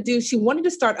she want to do? She wanted to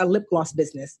start a lip gloss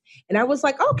business. And I was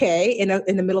like, okay, in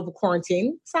the middle of a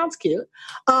quarantine, sounds cute.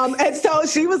 And so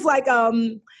she was like,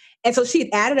 and so she had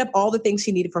added up all the things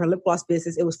she needed for her lip gloss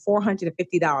business. It was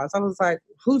 $450. I was like,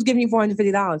 who's giving you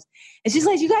 $450? And she's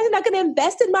like, you guys are not going to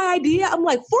invest in my idea? I'm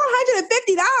like,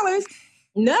 $450?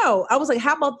 No. I was like,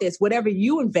 how about this? Whatever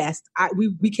you invest,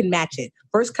 we can match it.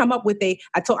 First, come up with I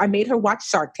made her watch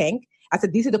Shark Tank. I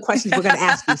said, these are the questions we're going to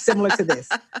ask you, similar to this.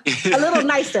 A little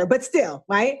nicer, but still,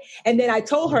 right? And then I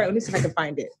told her, let me see if I can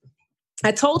find it.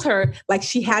 I told her like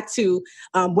she had to,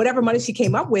 whatever money she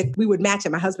came up with, we would match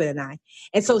it, my husband and I.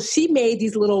 And so she made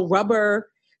these little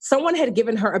someone had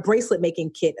given her a bracelet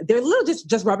making kit. They're little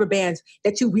just rubber bands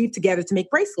that you weave together to make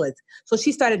bracelets. So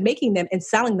she started making them and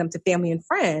selling them to family and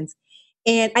friends.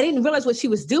 And I didn't realize what she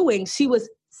was doing. She was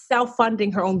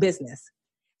self-funding her own business.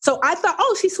 So I thought,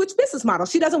 oh, she switched business model.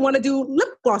 She doesn't want to do lip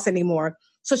gloss anymore.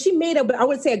 So she made I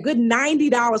would say a good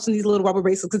 $90 from these little rubber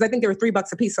bracelets, because I think they were $3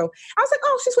 a piece. So I was like,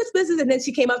 oh, she switched business. And then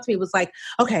she came up to me and was like,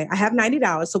 okay, I have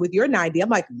 $90. So with your 90, I'm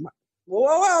like, whoa,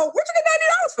 where'd you get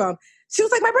 $90 from? She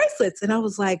was like, my bracelets. And I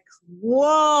was like,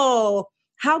 whoa,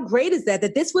 how great is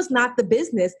that this was not the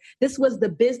business. This was the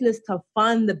business to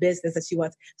fund the business that she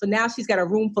wants. So now she's got a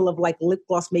room full of like lip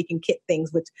gloss making kit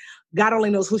things, which God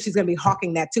only knows who she's going to be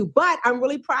hawking that to. But I'm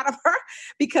really proud of her,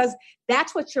 because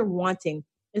that's what you're wanting.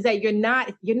 Is that you're not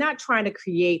trying to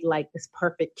create like this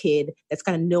perfect kid that's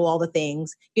going to know all the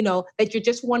things, that you're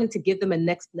just wanting to give them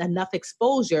enough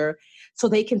exposure so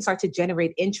they can start to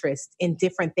generate interest in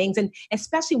different things. And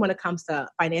especially when it comes to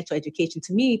financial education,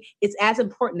 to me, it's as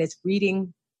important as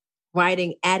reading,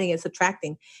 writing, adding, and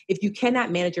subtracting. If you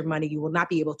cannot manage your money, you will not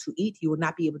be able to eat. You will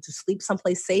not be able to sleep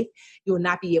someplace safe. You will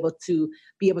not be able to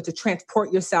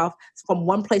transport yourself from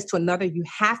one place to another. You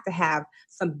have to have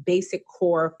some basic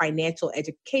core financial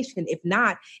education. If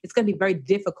not, it's going to be very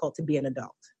difficult to be an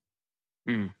adult.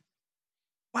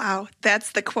 Wow,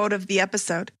 that's the quote of the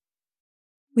episode.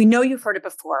 We know you've heard it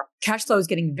before. Cash flow is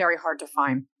getting very hard to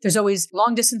find. There's always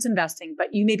long distance investing,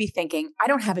 but you may be thinking, I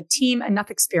don't have a team,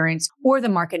 enough experience, or the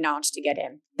market knowledge to get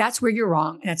in. That's where you're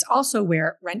wrong. And it's also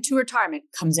where Rent to Retirement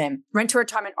comes in. Rent to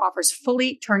Retirement offers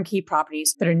fully turnkey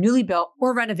properties that are newly built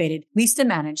or renovated, leased and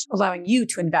managed, allowing you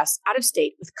to invest out of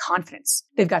state with confidence.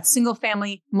 They've got single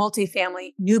family,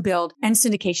 multifamily, new build, and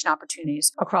syndication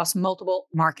opportunities across multiple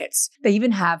markets. They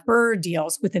even have BRRRR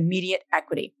deals with immediate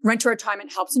equity. Rent to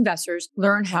Retirement helps investors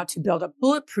learn how to build a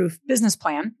bulletproof business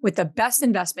plan with the best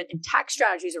investment and tax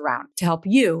strategies around to help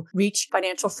you reach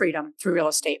financial freedom through real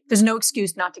estate. There's no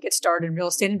excuse not to get started in real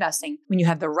estate investing when you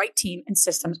have the right team and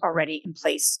systems already in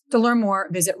place. To learn more,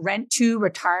 visit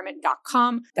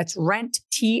rent2retirement.com. That's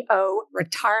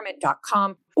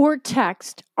rent2retirement.com. Or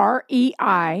text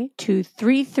REI to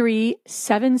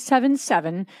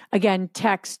 33777. Again,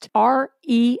 text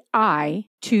REI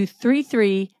to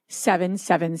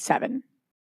 33777.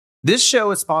 This show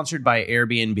is sponsored by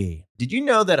Airbnb. Did you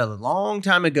know that a long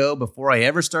time ago, before I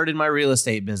ever started my real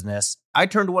estate business, I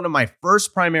turned one of my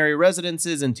first primary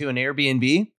residences into an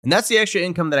Airbnb? And that's the extra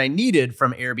income that I needed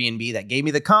from Airbnb that gave me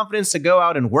the confidence to go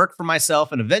out and work for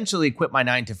myself and eventually quit my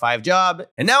 9-to-5 job.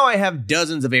 And now I have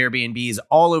dozens of Airbnbs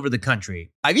all over the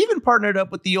country. I've even partnered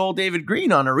up with the old David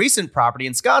Green on a recent property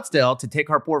in Scottsdale to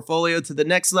take our portfolio to the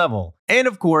next level. And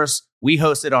of course, we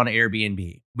host it on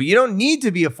Airbnb. But you don't need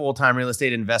to be a full-time real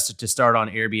estate investor to start on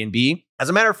Airbnb. As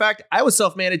a matter of fact, I was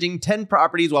self-managing 10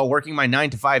 properties while working my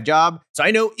 9-to-5 job, so I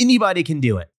know anybody can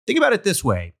do it. Think about it this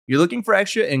way. You're looking for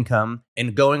extra income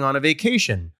and going on a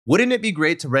vacation. Wouldn't it be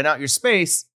great to rent out your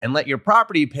space and let your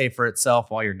property pay for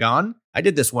itself while you're gone? I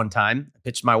did this one time. I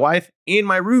pitched my wife and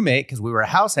my roommate, because we were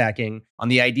house hacking, on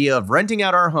the idea of renting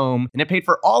out our home, and it paid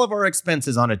for all of our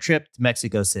expenses on a trip to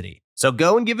Mexico City. So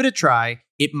go and give it a try.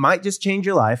 It might just change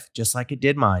your life, just like it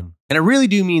did mine. And I really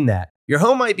do mean that. Your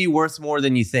home might be worth more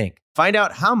than you think. Find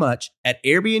out how much at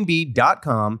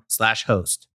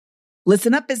airbnb.com/host.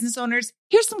 Listen up, business owners.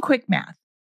 Here's some quick math.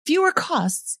 Fewer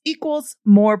costs equals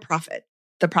more profit.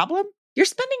 The problem? You're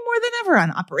spending more than ever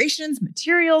on operations,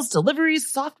 materials, deliveries,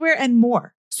 software, and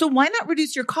more. So why not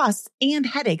reduce your costs and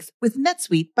headaches with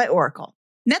NetSuite by Oracle?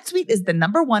 NetSuite is the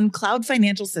 #1 cloud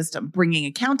financial system, bringing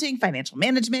accounting, financial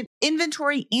management,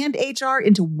 inventory, and HR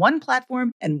into one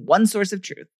platform and one source of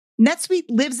truth. NetSuite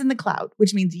lives in the cloud,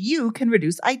 which means you can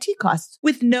reduce IT costs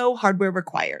with no hardware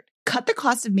required. Cut the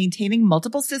cost of maintaining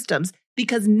multiple systems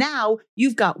because now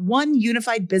you've got one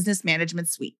unified business management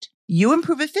suite. You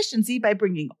improve efficiency by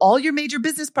bringing all your major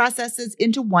business processes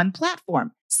into one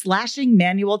platform, slashing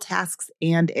manual tasks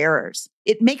and errors.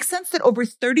 It makes sense that over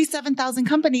 37,000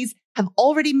 companies have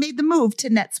already made the move to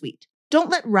NetSuite.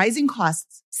 Don't let rising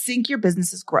costs sink your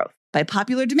business's growth. By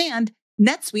popular demand,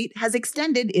 NetSuite has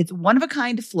extended its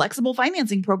one-of-a-kind flexible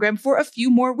financing program for a few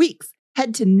more weeks.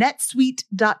 Head to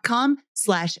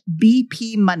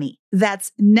netsuite.com/bpmoney.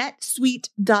 That's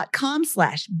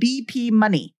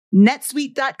netsuite.com/bpmoney.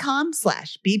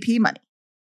 netsuite.com/bpmoney.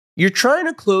 You're trying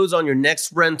to close on your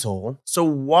next rental, so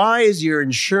why is your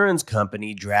insurance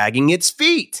company dragging its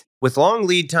feet? With long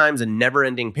lead times and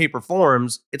never-ending paper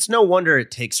forms, it's no wonder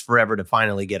it takes forever to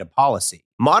finally get a policy.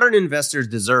 Modern investors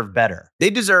deserve better.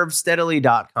 They deserve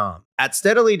Steadily.com. At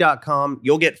Steadily.com,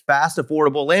 you'll get fast,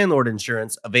 affordable landlord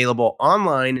insurance available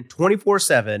online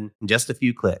 24/7 in just a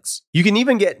few clicks. You can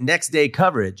even get next-day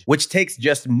coverage, which takes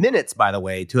just minutes, by the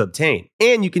way, to obtain.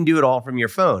 And you can do it all from your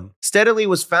phone. Steadily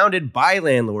was founded by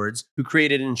landlords who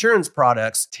created insurance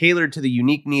products tailored to the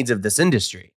unique needs of this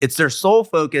industry. It's their sole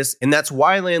focus, and that's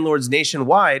why landlords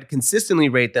nationwide consistently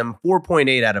rate them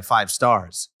 4.8 out of 5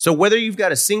 stars. So whether you've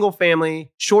got a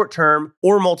single-family, short-term,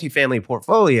 or multifamily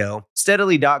portfolio,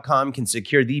 Steadily.com can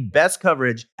secure the best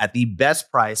coverage at the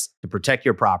best price to protect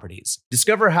your properties.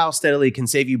 Discover how Steadily can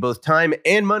save you both time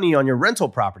and money on your rental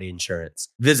property insurance.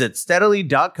 Visit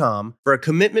Steadily.com for a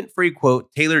commitment-free quote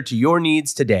tailored to your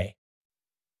needs today.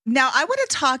 Now, I want to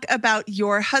talk about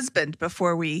your husband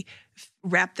before we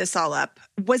wrap this all up.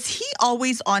 Was he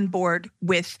always on board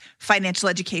with financial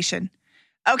education?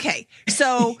 Okay,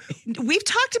 so we've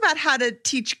talked about how to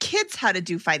teach kids how to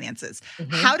do finances.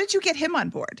 Mm-hmm. How did you get him on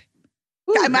board?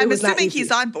 Ooh, I'm assuming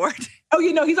he's on board. Oh,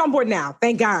 he's on board now.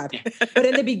 Thank God. But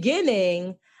in the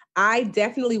beginning, I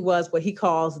definitely was what he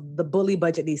calls the bully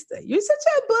budgetista. You're such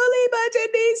a bully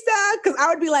budgetista. Because I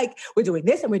would be like, we're doing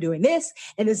this and we're doing this.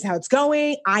 And this is how it's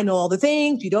going. I know all the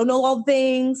things. You don't know all the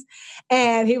things.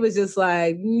 And he was just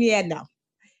like, yeah, no.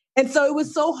 And so it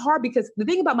was so hard because the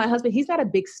thing about my husband, he's not a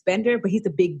big spender, but he's a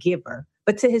big giver,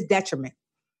 but to his detriment.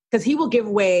 Because he will give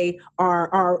away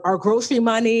our grocery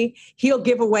money. He'll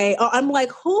give away, I'm like,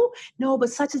 who? No, but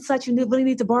such and such, you really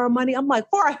need to borrow money. I'm like,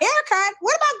 for a haircut?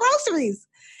 What about groceries?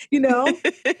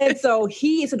 And so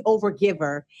he is an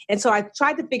overgiver. And so I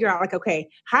tried to figure out like, okay,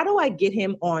 how do I get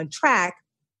him on track,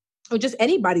 or just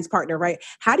anybody's partner, right?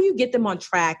 How do you get them on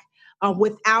track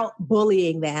without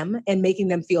bullying them and making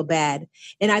them feel bad?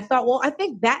 And I thought, well, I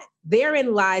think that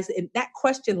therein lies, in that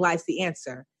question lies the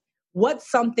answer.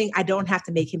 What's something I don't have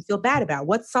to make him feel bad about?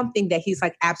 What's something that he's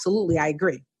like, absolutely, I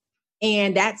agree.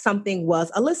 And that something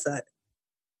was Alyssa,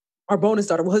 our bonus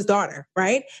daughter, his daughter,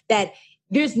 right? That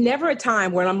there's never a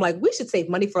time where I'm like, we should save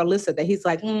money for Alyssa, that he's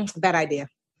like, bad idea.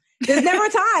 There's never a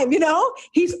time,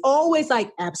 He's always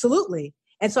like, absolutely.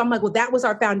 And so I'm like, well, that was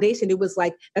our foundation. It was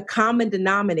like a common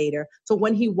denominator. So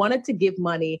when he wanted to give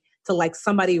money to like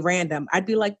somebody random, I'd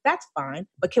be like, that's fine.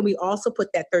 But can we also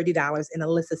put that $30 in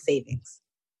Alyssa's savings?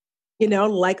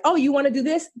 Like, oh, you want to do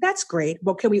this? That's great.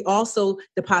 But can we also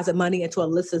deposit money into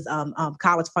Alyssa's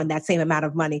college fund, that same amount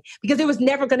of money? Because there was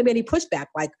never going to be any pushback.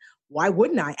 Like, why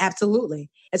wouldn't I?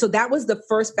 Absolutely. And so that was the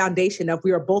first foundation of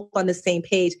we were both on the same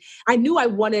page. I knew I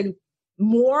wanted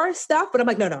more stuff, but I'm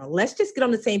like, no, let's just get on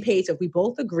the same page. If we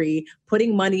both agree,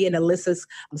 putting money in Alyssa's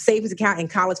savings account and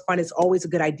college fund is always a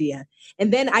good idea.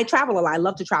 And then I travel a lot. I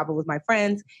love to travel with my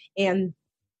friends. And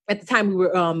at the time we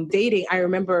were dating, I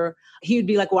remember he would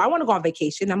be like, well, I want to go on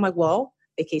vacation. I'm like, well,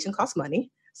 vacation costs money.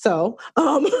 So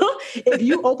if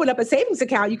you open up a savings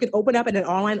account, you can open up an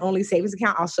online only savings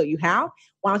account. I'll show you how.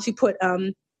 Why don't you put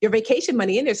your vacation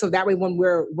money in there. So that way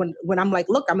when I'm like,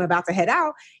 look, I'm about to head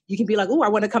out, you can be like, oh, I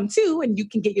want to come too. And you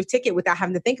can get your ticket without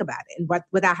having to think about it and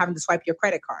without having to swipe your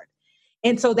credit card.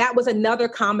 And so that was another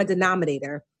common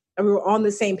denominator. And we were on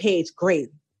the same page. Great.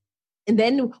 And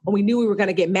then when we knew we were going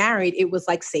to get married, it was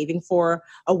like saving for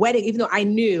a wedding, even though I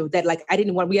knew that like I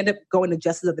didn't want, we ended up going to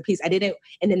Justice of the Peace. I didn't.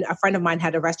 And then a friend of mine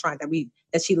had a restaurant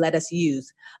that she let us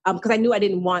use because I knew I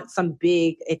didn't want some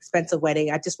big expensive wedding.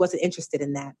 I just wasn't interested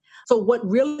in that. So what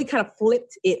really kind of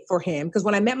flipped it for him, because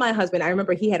when I met my husband, I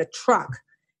remember he had a truck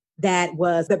that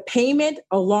was the payment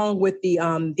along with the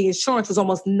insurance was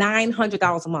almost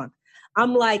 $900 a month.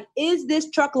 I'm like, is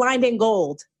this truck lined in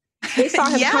gold? They saw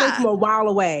him coming from a while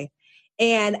away.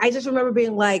 And I just remember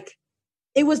being like,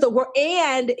 it was the work.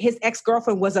 And his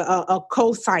ex-girlfriend was a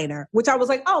co-signer, which I was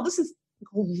like, oh, this is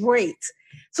great.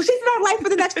 So she's in our life for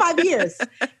the next 5 years.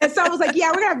 And so I was like, yeah,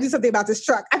 we're going to have to do something about this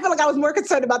truck. I feel like I was more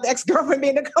concerned about the ex-girlfriend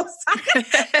being a co-signer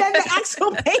than the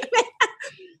actual payment.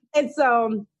 And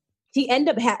so he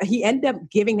ended up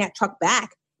giving that truck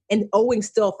back and owing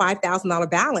still a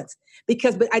 $5,000 balance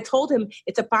but I told him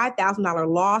it's a $5,000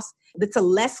 loss. That's a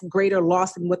less greater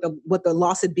loss than what the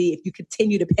loss would be if you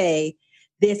continue to pay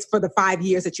this for the 5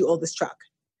 years that you owe this truck.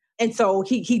 And so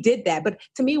he did that. But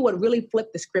to me, what really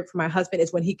flipped the script for my husband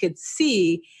is when he could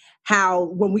see how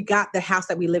when we got the house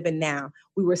that we live in now,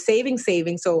 we were saving.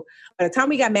 So by the time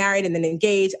we got married and then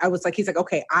engaged, he's like,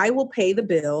 okay, I will pay the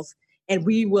bills and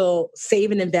we will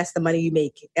save and invest the money you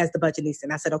make as the budgetnista.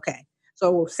 And I said, okay.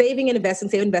 So saving and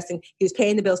investing. He was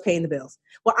paying the bills.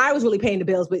 Well, I was really paying the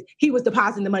bills, but he was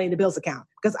depositing the money in the bills account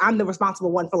because I'm the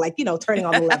responsible one for turning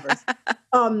on the levers.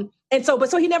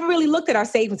 So he never really looked at our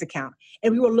savings account.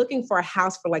 And we were looking for a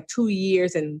house for like 2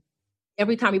 years. And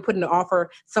every time we put in an offer,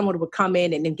 someone would come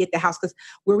in and then get the house because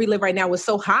where we live right now was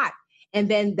so hot. And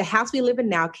then the house we live in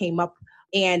now came up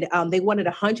and they wanted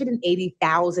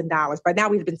 $180,000. By now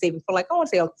we've been saving for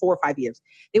 4 or 5 years.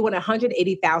 They wanted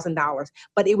 $180,000,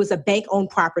 but it was a bank-owned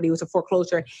property. It was a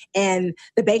foreclosure and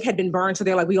the bank had been burned. So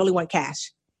they're like, we only want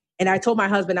cash. And I told my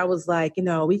husband, I was like,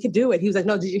 we could do it. He was like,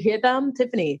 no, did you hear them,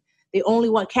 Tiffany? They only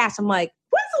want cash. I'm like,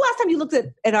 when's the last time you looked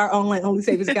at our online-only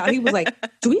savings account? He was like,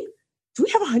 do we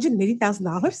have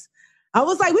 $180,000? I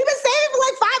was like, we've been saving for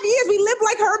 5 years. We live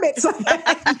like hermits.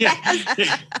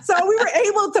 Yes. So we were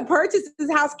able to purchase this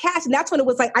house cash. And that's when it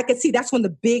was like, I could see that's when the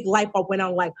big light bulb went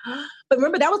on. Like, but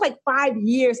remember, that was 5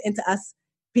 years into us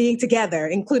being together,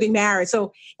 including marriage.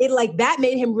 So that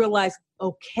made him realize,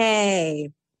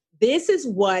 okay, this is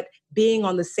what being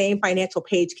on the same financial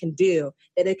page can do,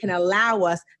 that it can allow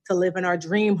us to live in our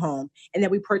dream home. And then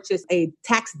we purchased a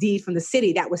tax deed from the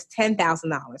city that was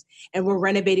 $10,000 and we're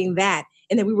renovating that.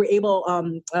 And then we were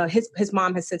able, his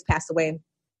mom has since passed away.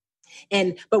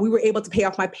 But we were able to pay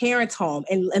off my parents' home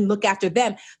and look after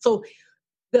them. So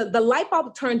the light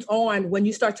bulb turns on when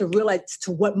you start to realize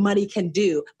to what money can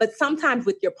do. But sometimes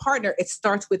with your partner, it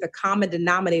starts with a common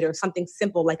denominator, something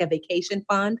simple like a vacation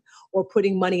fund or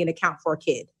putting money in an account for a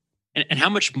kid. And how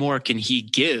much more can he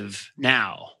give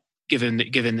now, given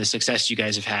the success you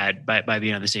guys have had by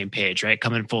being on the same page, right?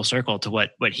 Coming full circle to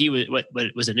what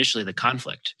was initially the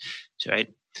conflict,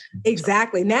 right?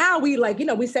 Exactly. Now we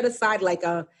we set aside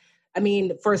for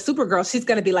a Supergirl, she's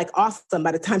going to be awesome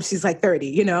by the time she's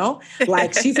 30,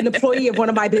 she's an employee of one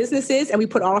of my businesses and we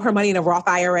put all of her money in a Roth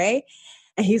IRA.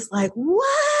 And he's like,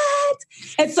 what?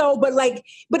 And so, but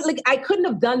I couldn't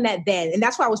have done that then. And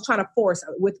that's why I was trying to force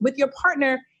with your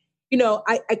partner.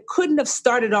 I couldn't have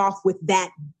started off with that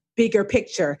bigger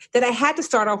picture, that I had to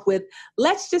start off with,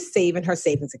 let's just save in her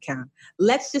savings account.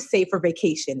 Let's just save for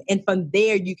vacation. And from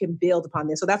there, you can build upon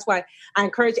this. So that's why I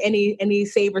encourage any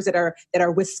savers that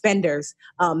are with spenders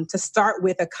to start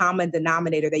with a common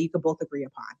denominator that you can both agree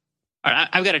upon. All right,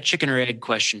 I've got a chicken or egg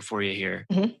question for you here.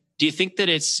 Mm-hmm. Do you think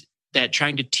that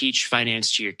trying to teach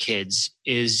finance to your kids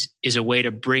is a way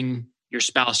to bring your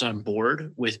spouse on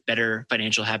board with better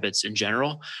financial habits in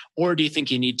general? Or do you think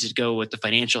you need to go with the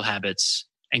financial habits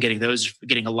and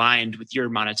getting aligned with your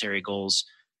monetary goals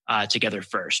together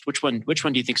first? Which one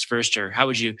do you think's first, or how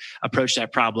would you approach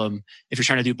that problem if you're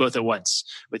trying to do both at once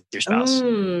with your spouse?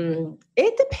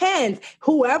 It depends.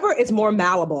 Whoever is more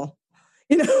malleable,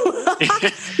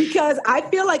 because I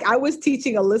feel like I was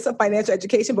teaching Alyssa financial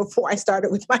education before I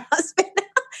started with my husband.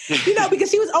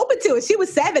 Because she was open to it. She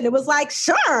was 7. It was like,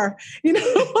 sure,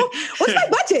 what's my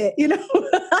budget,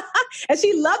 and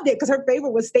she loved it because her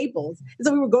favorite was Staples. And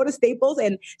so we would go to Staples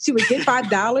and she would get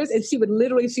 $5 and she would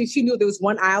literally, she knew there was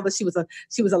one aisle that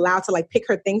she was allowed to like pick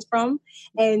her things from.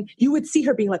 And you would see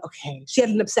her being like, okay, she had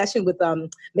an obsession with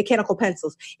mechanical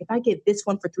pencils. If I get this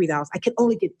one for $3, I can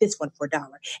only get this one for $1.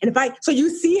 And so you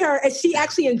see her and she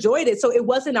actually enjoyed it. So it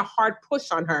wasn't a hard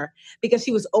push on her because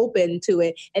she was open to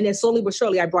it. And then slowly but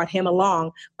surely I brought him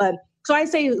along. But so I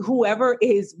say whoever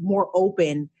is more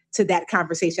open to that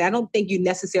conversation. I don't think you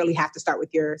necessarily have to start with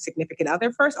your significant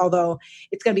other first, although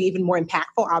it's going to be even more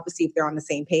impactful, obviously, if they're on the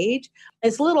same page.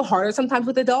 It's a little harder sometimes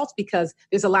with adults because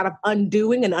there's a lot of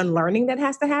undoing and unlearning that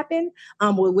has to happen.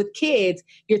 With kids,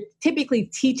 you're typically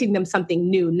teaching them something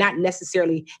new, not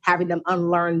necessarily having them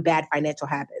unlearn bad financial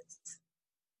habits.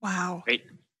 Wow. Great.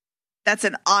 That's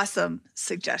an awesome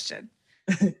suggestion.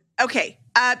 Okay.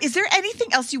 Is there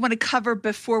anything else you want to cover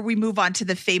before we move on to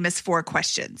the famous 4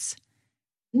 questions?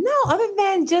 No, other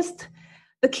than just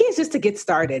the key is just to get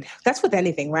started. That's with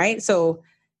anything, right? So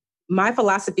my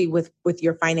philosophy with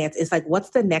your finance is like,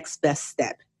 what's the next best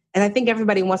step? And I think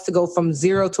everybody wants to go from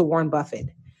 0 to Warren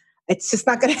Buffett. It's just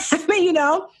not going to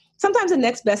happen, Sometimes the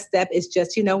next best step is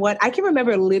just, you know what? I can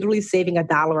remember literally saving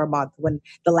 $1 a month when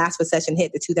the last recession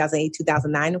hit, the 2008,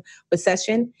 2009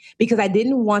 recession, because I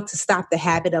didn't want to stop the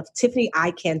habit of, Tiffany,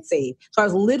 I can save. So I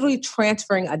was literally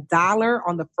transferring $1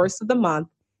 on the first of the month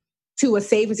to a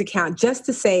savings account just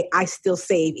to say I still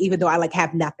save, even though I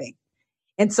have nothing.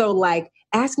 And so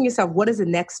asking yourself, what is the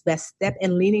next best step,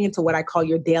 and leaning into what I call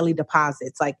your daily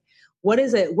deposits. Like, what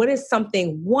is it? What is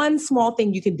one small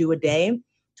thing you can do a day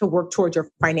to work towards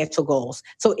your financial goals?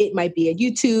 So it might be a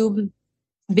YouTube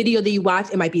video that you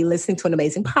watch. It might be listening to an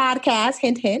amazing podcast,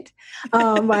 hint, hint.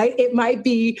 Right? It might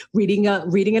be reading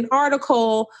an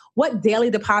article. What daily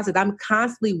deposit I'm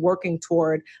constantly working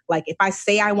toward. Like if I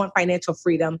say I want financial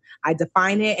freedom, I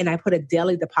define it and I put a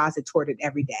daily deposit toward it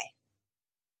every day.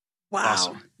 Wow.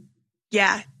 Awesome.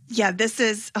 Yeah. Yeah. This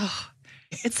is,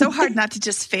 it's so hard not to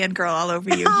just fangirl all over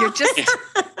you. You're just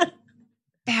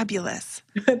fabulous.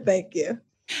 Thank you.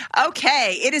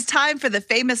 Okay, it is time for the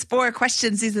famous 4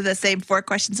 questions. These are the same 4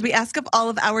 questions we ask of all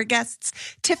of our guests.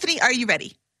 Tiffany, are you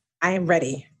ready? I am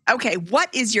ready. Okay,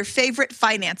 what is your favorite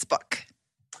finance book?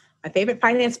 My favorite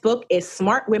finance book is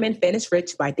Smart Women Finish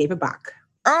Rich by David Bach.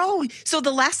 Oh, so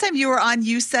the last time you were on,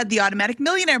 you said The Automatic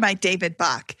Millionaire by David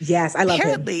Bach. Yes, I love him.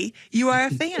 Apparently, you are a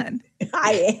fan.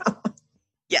 I am.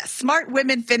 Yes, Smart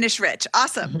Women Finish Rich.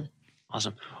 Awesome.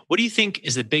 Awesome. What do you think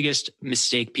is the biggest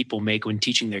mistake people make when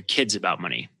teaching their kids about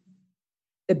money?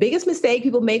 The biggest mistake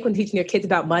people make when teaching their kids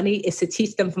about money is to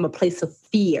teach them from a place of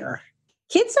fear.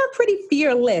 Kids are pretty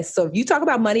fearless. So if you talk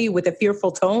about money with a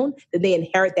fearful tone, then they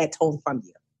inherit that tone from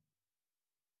you.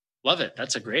 Love it.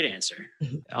 That's a great answer.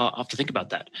 I'll have to think about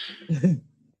that.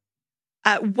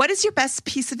 What is your best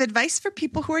piece of advice for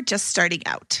people who are just starting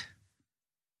out?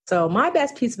 So my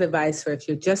best piece of advice for if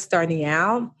you're just starting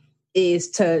out is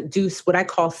to do what I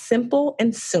call simple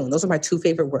and soon. Those are my 2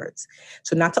 favorite words.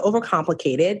 So not to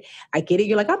overcomplicate it. I get it.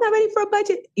 You're like, I'm not ready for a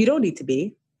budget. You don't need to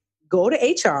be. Go to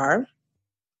HR.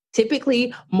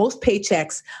 Typically, most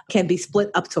paychecks can be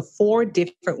split up to 4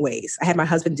 different ways. I had my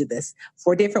husband do this,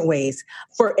 4 different ways.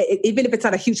 Even if it's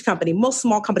not a huge company, most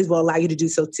small companies will allow you to do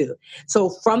so too.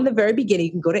 So from the very beginning,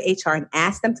 you can go to HR and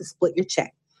ask them to split your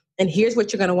check. And here's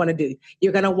what you're going to want to do.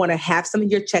 You're going to want to have some of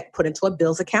your check put into a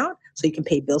bills account so you can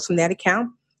pay bills from that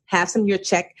account. Have some of your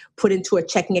check put into a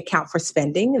checking account for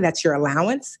spending, and that's your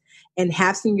allowance. And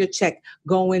have some of your check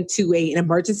go into an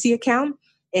emergency account.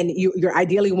 And you're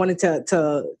ideally wanting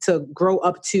to grow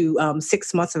up to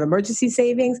 6 months of emergency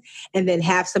savings, and then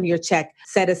have some of your check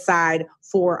set aside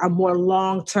for a more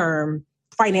long-term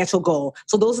financial goal.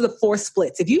 So those are the 4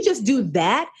 splits. If you just do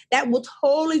that, that will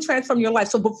totally transform your life.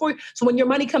 So when your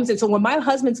money comes in, so when my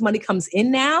husband's money comes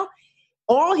in now,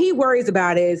 all he worries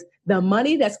about is the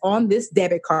money that's on this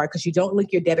debit card, because you don't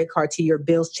link your debit card to your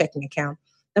bills checking account.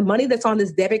 The money that's on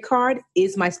this debit card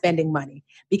is my spending money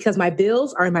because my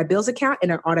bills are in my bills account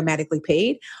and are automatically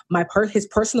paid. His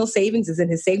personal savings is in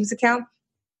his savings account.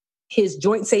 His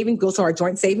joint savings goes to our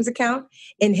joint savings account,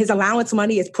 and his allowance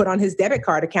money is put on his debit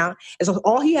card account. And so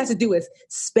all he has to do is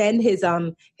spend his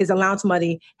allowance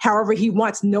money however he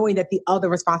wants, knowing that the other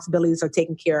responsibilities are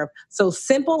taken care of. So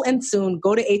simple and soon,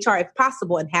 go to HR if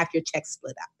possible and have your check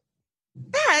split up.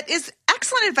 That is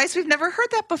excellent advice. We've never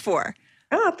heard that before.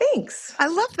 Oh, thanks. I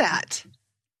love that.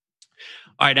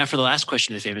 All right, now for the last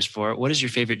question of the Famous 4, what is your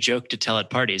favorite joke to tell at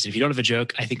parties? If you don't have a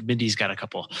joke, I think Mindy's got a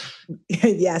couple.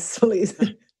 Yes, please.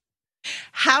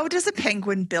 How does a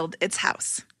penguin build its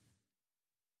house?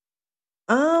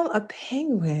 a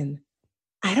penguin.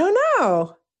 I don't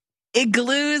know. It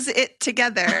glues it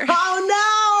together. Oh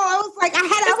no! I was like, I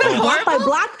was block by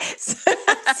block something.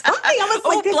 I was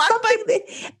like, there's something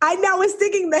that I know. I was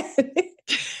thinking that.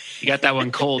 You got that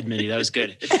one cold, Minnie. That was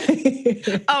good.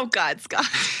 Oh God, Scott.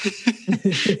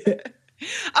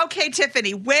 Okay,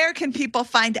 Tiffany, where can people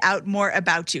find out more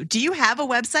about you? Do you have a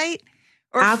website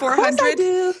or Of 400? course I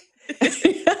do.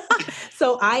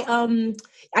 So I'm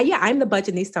the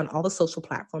Budgetnista on all the social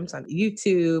platforms, on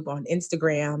YouTube, on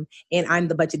Instagram, and I'm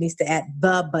the Budgetnista at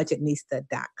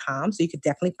thebudgetnista.com. So you could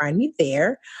definitely find me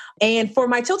there. And for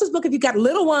my children's book, if you've got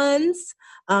little ones,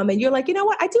 and you're like, you know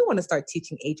what, I do want to start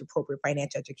teaching age-appropriate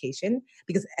financial education,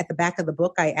 because at the back of the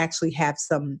book, I actually have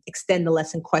some extend the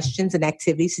lesson questions and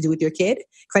activities to do with your kid.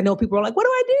 Because I know people are like, what do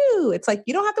I do? It's like,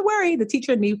 you don't have to worry. The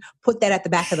teacher and me put that at the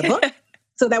back of the book.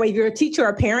 So that way, if you're a teacher or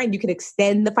a parent, you can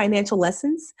extend the financial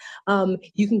lessons.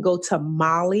 You can go to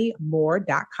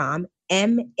MallyMore.com,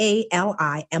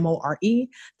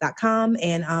 MALIMORE.com,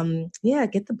 and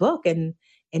get the book and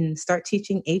start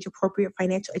teaching age-appropriate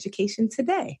financial education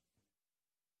today.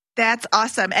 That's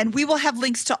awesome. And we will have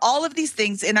links to all of these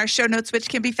things in our show notes, which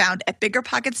can be found at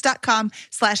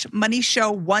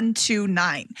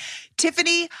biggerpockets.com/moneyshow129.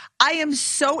 Tiffany, I am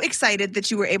so excited that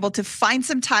you were able to find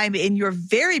some time in your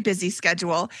very busy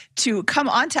schedule to come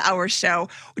onto our show.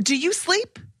 Do you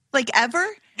sleep like ever?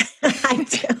 I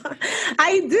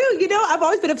do. You know, I've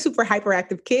always been a super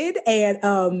hyperactive kid. And,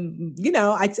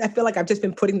 I feel like I've just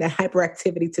been putting that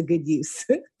hyperactivity to good use.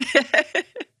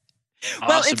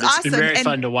 Well, awesome. it's awesome. Been very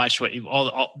fun to watch what you,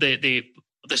 all the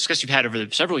discuss you've had over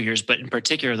the several years, but in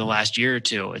particular the last year or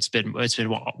two. It's been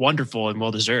wonderful and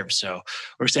well deserved. So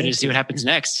we're excited to see what happens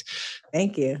next.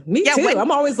 Thank you. Me too.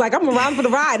 I'm always like, I'm around for the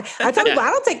ride. I tell people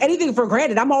I don't take anything for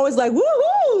granted. I'm always like,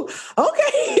 woohoo,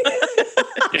 okay.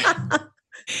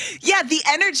 Yeah, the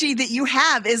energy that you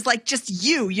have is like just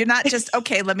you. You're not just,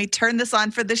 okay, let me turn this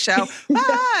on for the show,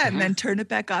 and then turn it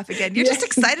back off again. You're just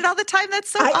excited all the time.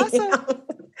 That's so awesome.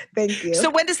 Thank you. So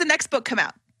when does the next book come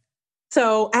out?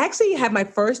 So I actually have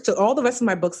all the rest of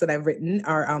my books that I've written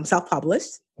are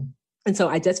self-published. And so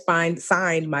I just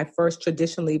signed my first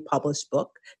traditionally published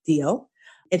book deal.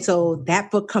 And so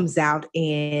that book comes out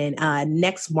in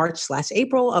next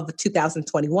March/April of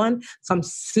 2021. So I'm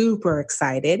super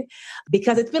excited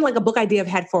because it's been like a book idea I've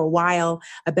had for a while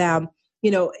about,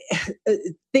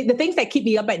 the things that keep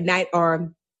me up at night are,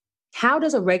 how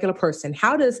does a regular person,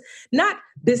 how does not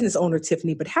business owner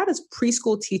Tiffany, but how does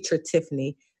preschool teacher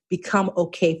Tiffany become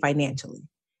okay financially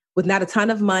with not a ton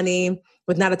of money,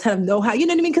 with not a ton of know-how? You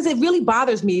know what I mean? Because it really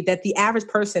bothers me that the average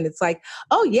person, it's like,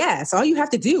 oh, yes, all you have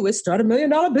to do is start $1 million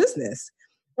business.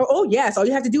 Or, oh, yes, all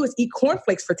you have to do is eat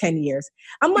cornflakes for 10 years.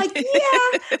 I'm like,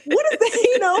 yeah, what is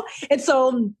that? And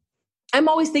so I'm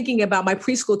always thinking about my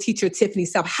preschool teacher, Tiffany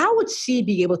self. How would she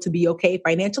be able to be okay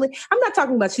financially? I'm not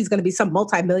talking about she's going to be some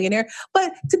multimillionaire,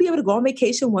 but to be able to go on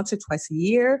vacation once or twice a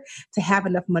year, to have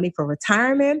enough money for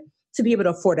retirement, to be able to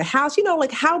afford a house,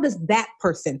 how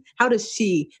does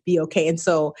she be okay? And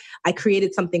so I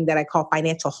created something that I call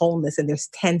financial wholeness. And there's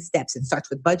 10 steps. It starts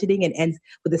with budgeting and ends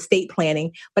with estate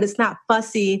planning, but it's not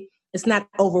fussy. It's not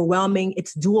overwhelming.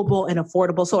 It's doable and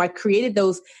affordable. So I created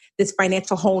this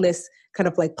financial wholeness kind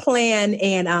of like plan.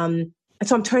 And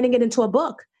so I'm turning it into a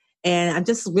book. And I'm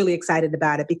just really excited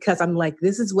about it because I'm like,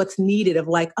 this is what's needed of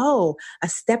like, a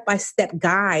step-by-step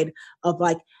guide of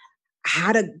like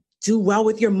how to do well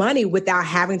with your money without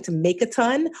having to make a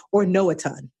ton or know a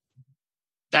ton.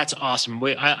 That's awesome.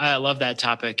 I love that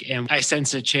topic. And I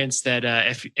sense a chance that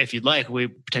if you'd like, we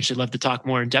potentially love to talk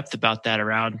more in depth about that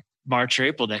around March or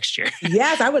April next year.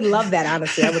 Yes, I would love that.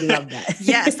 Honestly, I would love that.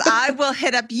 Yes, I will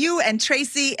hit up you and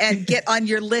Tracy and get on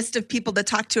your list of people to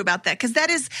talk to about that, because that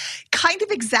is kind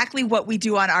of exactly what we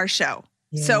do on our show.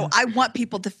 Yeah. So I want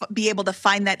people to be able to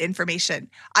find that information.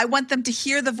 I want them to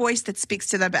hear the voice that speaks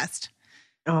to them best.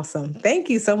 Awesome. Thank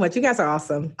you so much. You guys are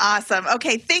awesome. Awesome.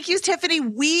 Okay. Thank you, Tiffany.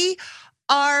 We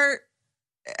are,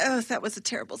 that was a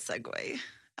terrible segue.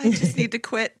 I just need to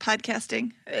quit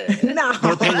podcasting. No.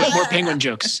 More penguin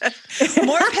jokes.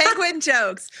 More penguin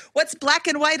jokes. What's black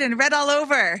and white and red all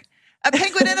over? A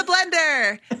penguin in a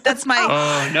blender. That's my.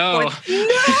 Oh, no.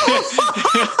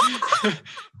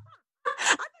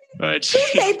 No.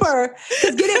 Paper.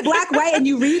 Just get it black, white, and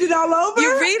you read it all over?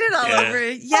 You read it all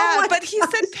over. Yeah, but he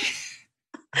said.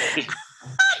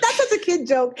 That's such a kid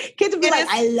joke. Kids will be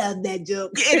I love that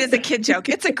joke. It is a kid joke.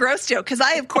 It's a gross joke because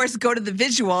I, of course, go to the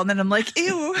visual and then I'm like,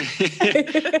 ew.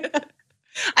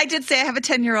 I did say I have a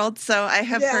 10-year-old, so I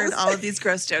have heard all of these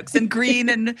gross jokes. And green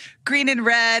and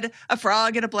red, a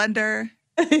frog in a blender.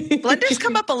 Blenders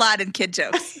come up a lot in kid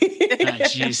jokes.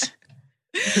 Jeez.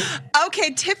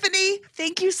 Okay, Tiffany,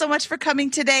 thank you so much for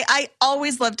coming today. I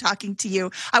always love talking to you.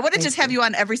 I want to just have you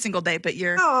on every single day, but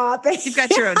you've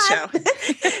got your own show.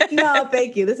 No,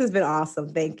 thank you. This has been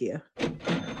awesome. Thank you.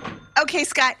 Okay,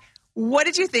 Scott, what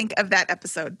did you think of that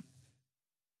episode?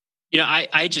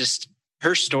 I just,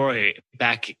 her story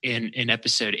back in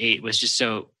episode 8 was just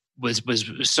was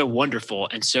so wonderful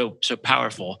and so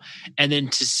powerful. And then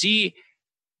to see,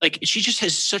 like, she just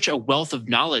has such a wealth of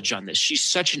knowledge on this. She's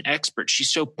such an expert.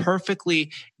 She's so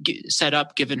perfectly set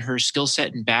up, given her skill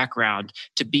set and background,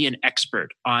 to be an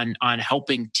expert on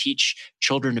helping teach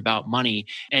children about money.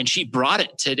 And she brought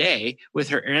it today with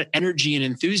her energy and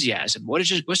enthusiasm. What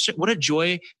a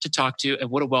joy to talk to, and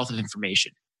what a wealth of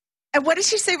information. And what did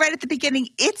she say right at the beginning?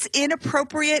 It's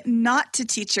inappropriate not to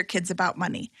teach your kids about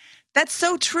money. That's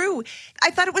so true.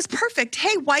 I thought it was perfect.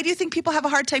 Hey, why do you think people have a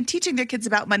hard time teaching their kids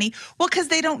about money? Well, because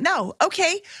they don't know.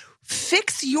 Okay,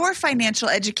 fix your financial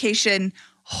education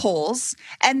holes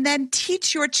and then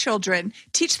teach your children.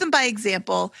 Teach them by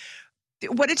example.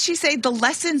 What did she say? The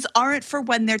lessons aren't for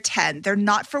when they're 10. They're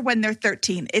not for when they're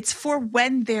 13. It's for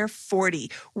when they're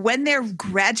 40, when they're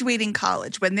graduating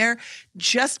college, when they're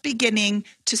just beginning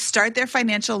to start their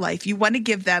financial life. You want to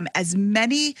give them as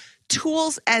many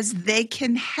tools as they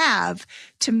can have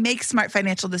to make smart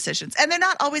financial decisions. And they're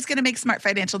not always going to make smart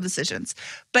financial decisions,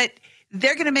 but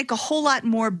they're going to make a whole lot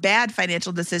more bad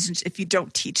financial decisions if you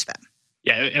don't teach them.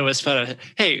 Yeah, it was fun.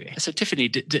 Hey, so Tiffany,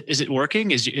 is it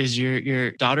working? Is your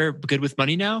daughter good with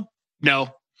money now?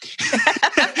 No.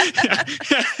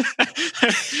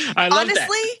 I love Honestly,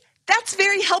 that. That's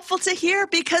very helpful to hear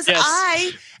because Yes.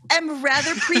 I am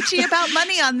rather preachy about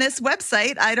money on this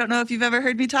website. I don't know if you've ever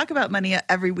heard me talk about money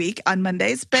every week on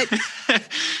Mondays, but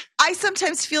I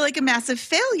sometimes feel like a massive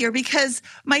failure because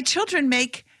my children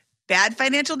make bad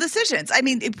financial decisions. I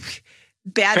mean,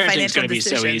 bad Parenting's financial going to be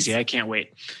decisions. so easy. I can't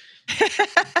wait.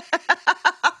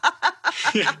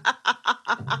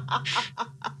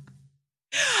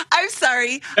 I'm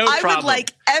sorry. No I would problem.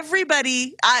 like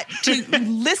everybody to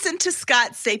listen to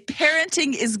Scott say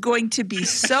parenting is going to be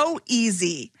so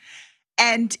easy.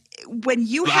 And when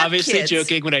you I'm have obviously kids,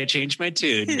 joking when I change my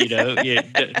tune, know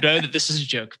that this is a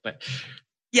joke, but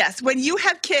yes, when you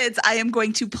have kids, I am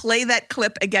going to play that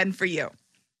clip again for you.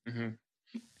 mm-hmm.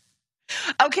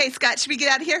 Okay, Scott, should we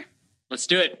get out of here? Let's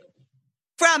do it.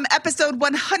 From episode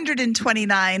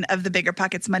 129 of the Bigger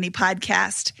Pockets Money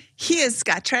podcast, he is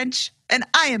Scott Trench, and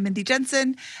I am Mindy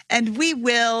Jensen, and we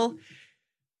will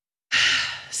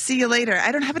see you later.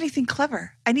 I don't have anything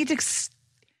clever. I need to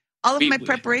all of my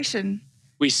preparation.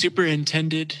 We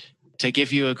superintended to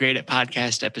give you a great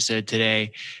podcast episode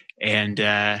today, and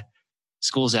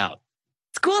school's out.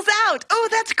 School's out. Oh,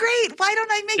 that's great. Why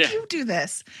don't I make you do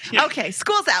this? Yeah. Okay,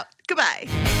 school's out. Goodbye.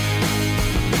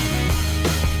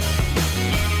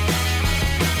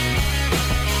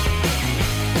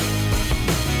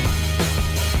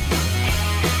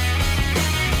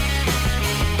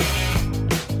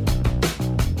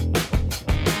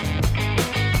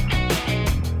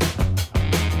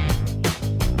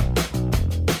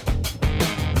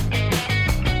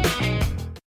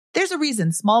 There's a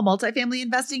reason small multifamily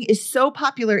investing is so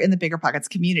popular in the Bigger Pockets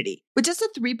community. With just a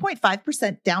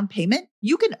 3.5% down payment,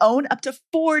 you can own up to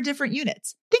 4 different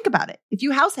units. Think about it. If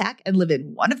you house hack and live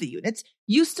in one of the units,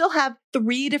 you still have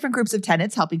 3 different groups of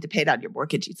tenants helping to pay down your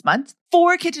mortgage each month,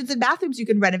 4 kitchens and bathrooms you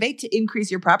can renovate to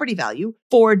increase your property value,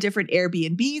 4 different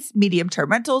Airbnbs, medium-term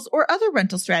rentals, or other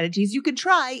rental strategies you can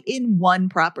try in one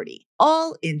property,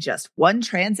 all in just one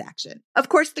transaction. Of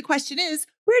course, the question is,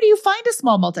 where do you find a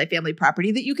small multifamily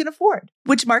property that you can afford?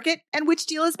 Which market and which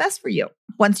deal is best for you?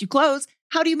 Once you close,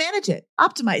 how do you manage it,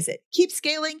 optimize it, keep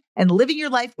scaling, and living your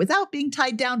life without being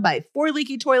tied down by 4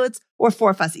 leaky toilets or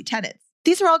 4 fussy tenants?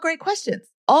 These are all great questions,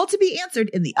 all to be answered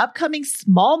in the upcoming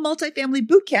Small Multifamily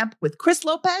Bootcamp with Chris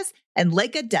Lopez and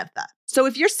Leica Devtha. So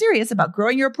if you're serious about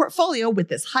growing your portfolio with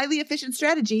this highly efficient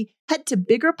strategy, head to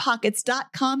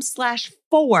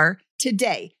biggerpockets.com/4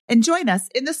 today and join us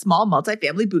in the Small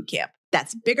Multifamily Bootcamp.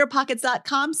 That's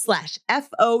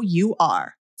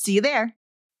biggerpockets.com/FOUR. See you there.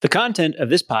 The content of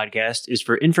this podcast is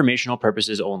for informational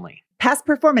purposes only. Past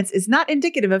performance is not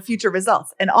indicative of future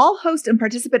results, and all host and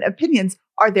participant opinions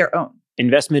are their own.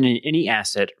 Investment in any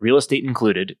asset, real estate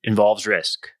included, involves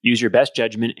risk. Use your best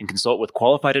judgment and consult with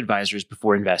qualified advisors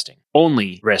before investing.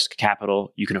 Only risk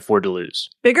capital you can afford to lose.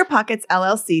 Bigger Pockets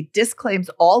LLC disclaims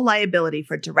all liability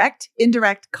for direct,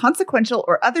 indirect, consequential,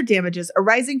 or other damages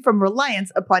arising from reliance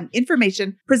upon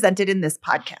information presented in this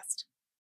podcast.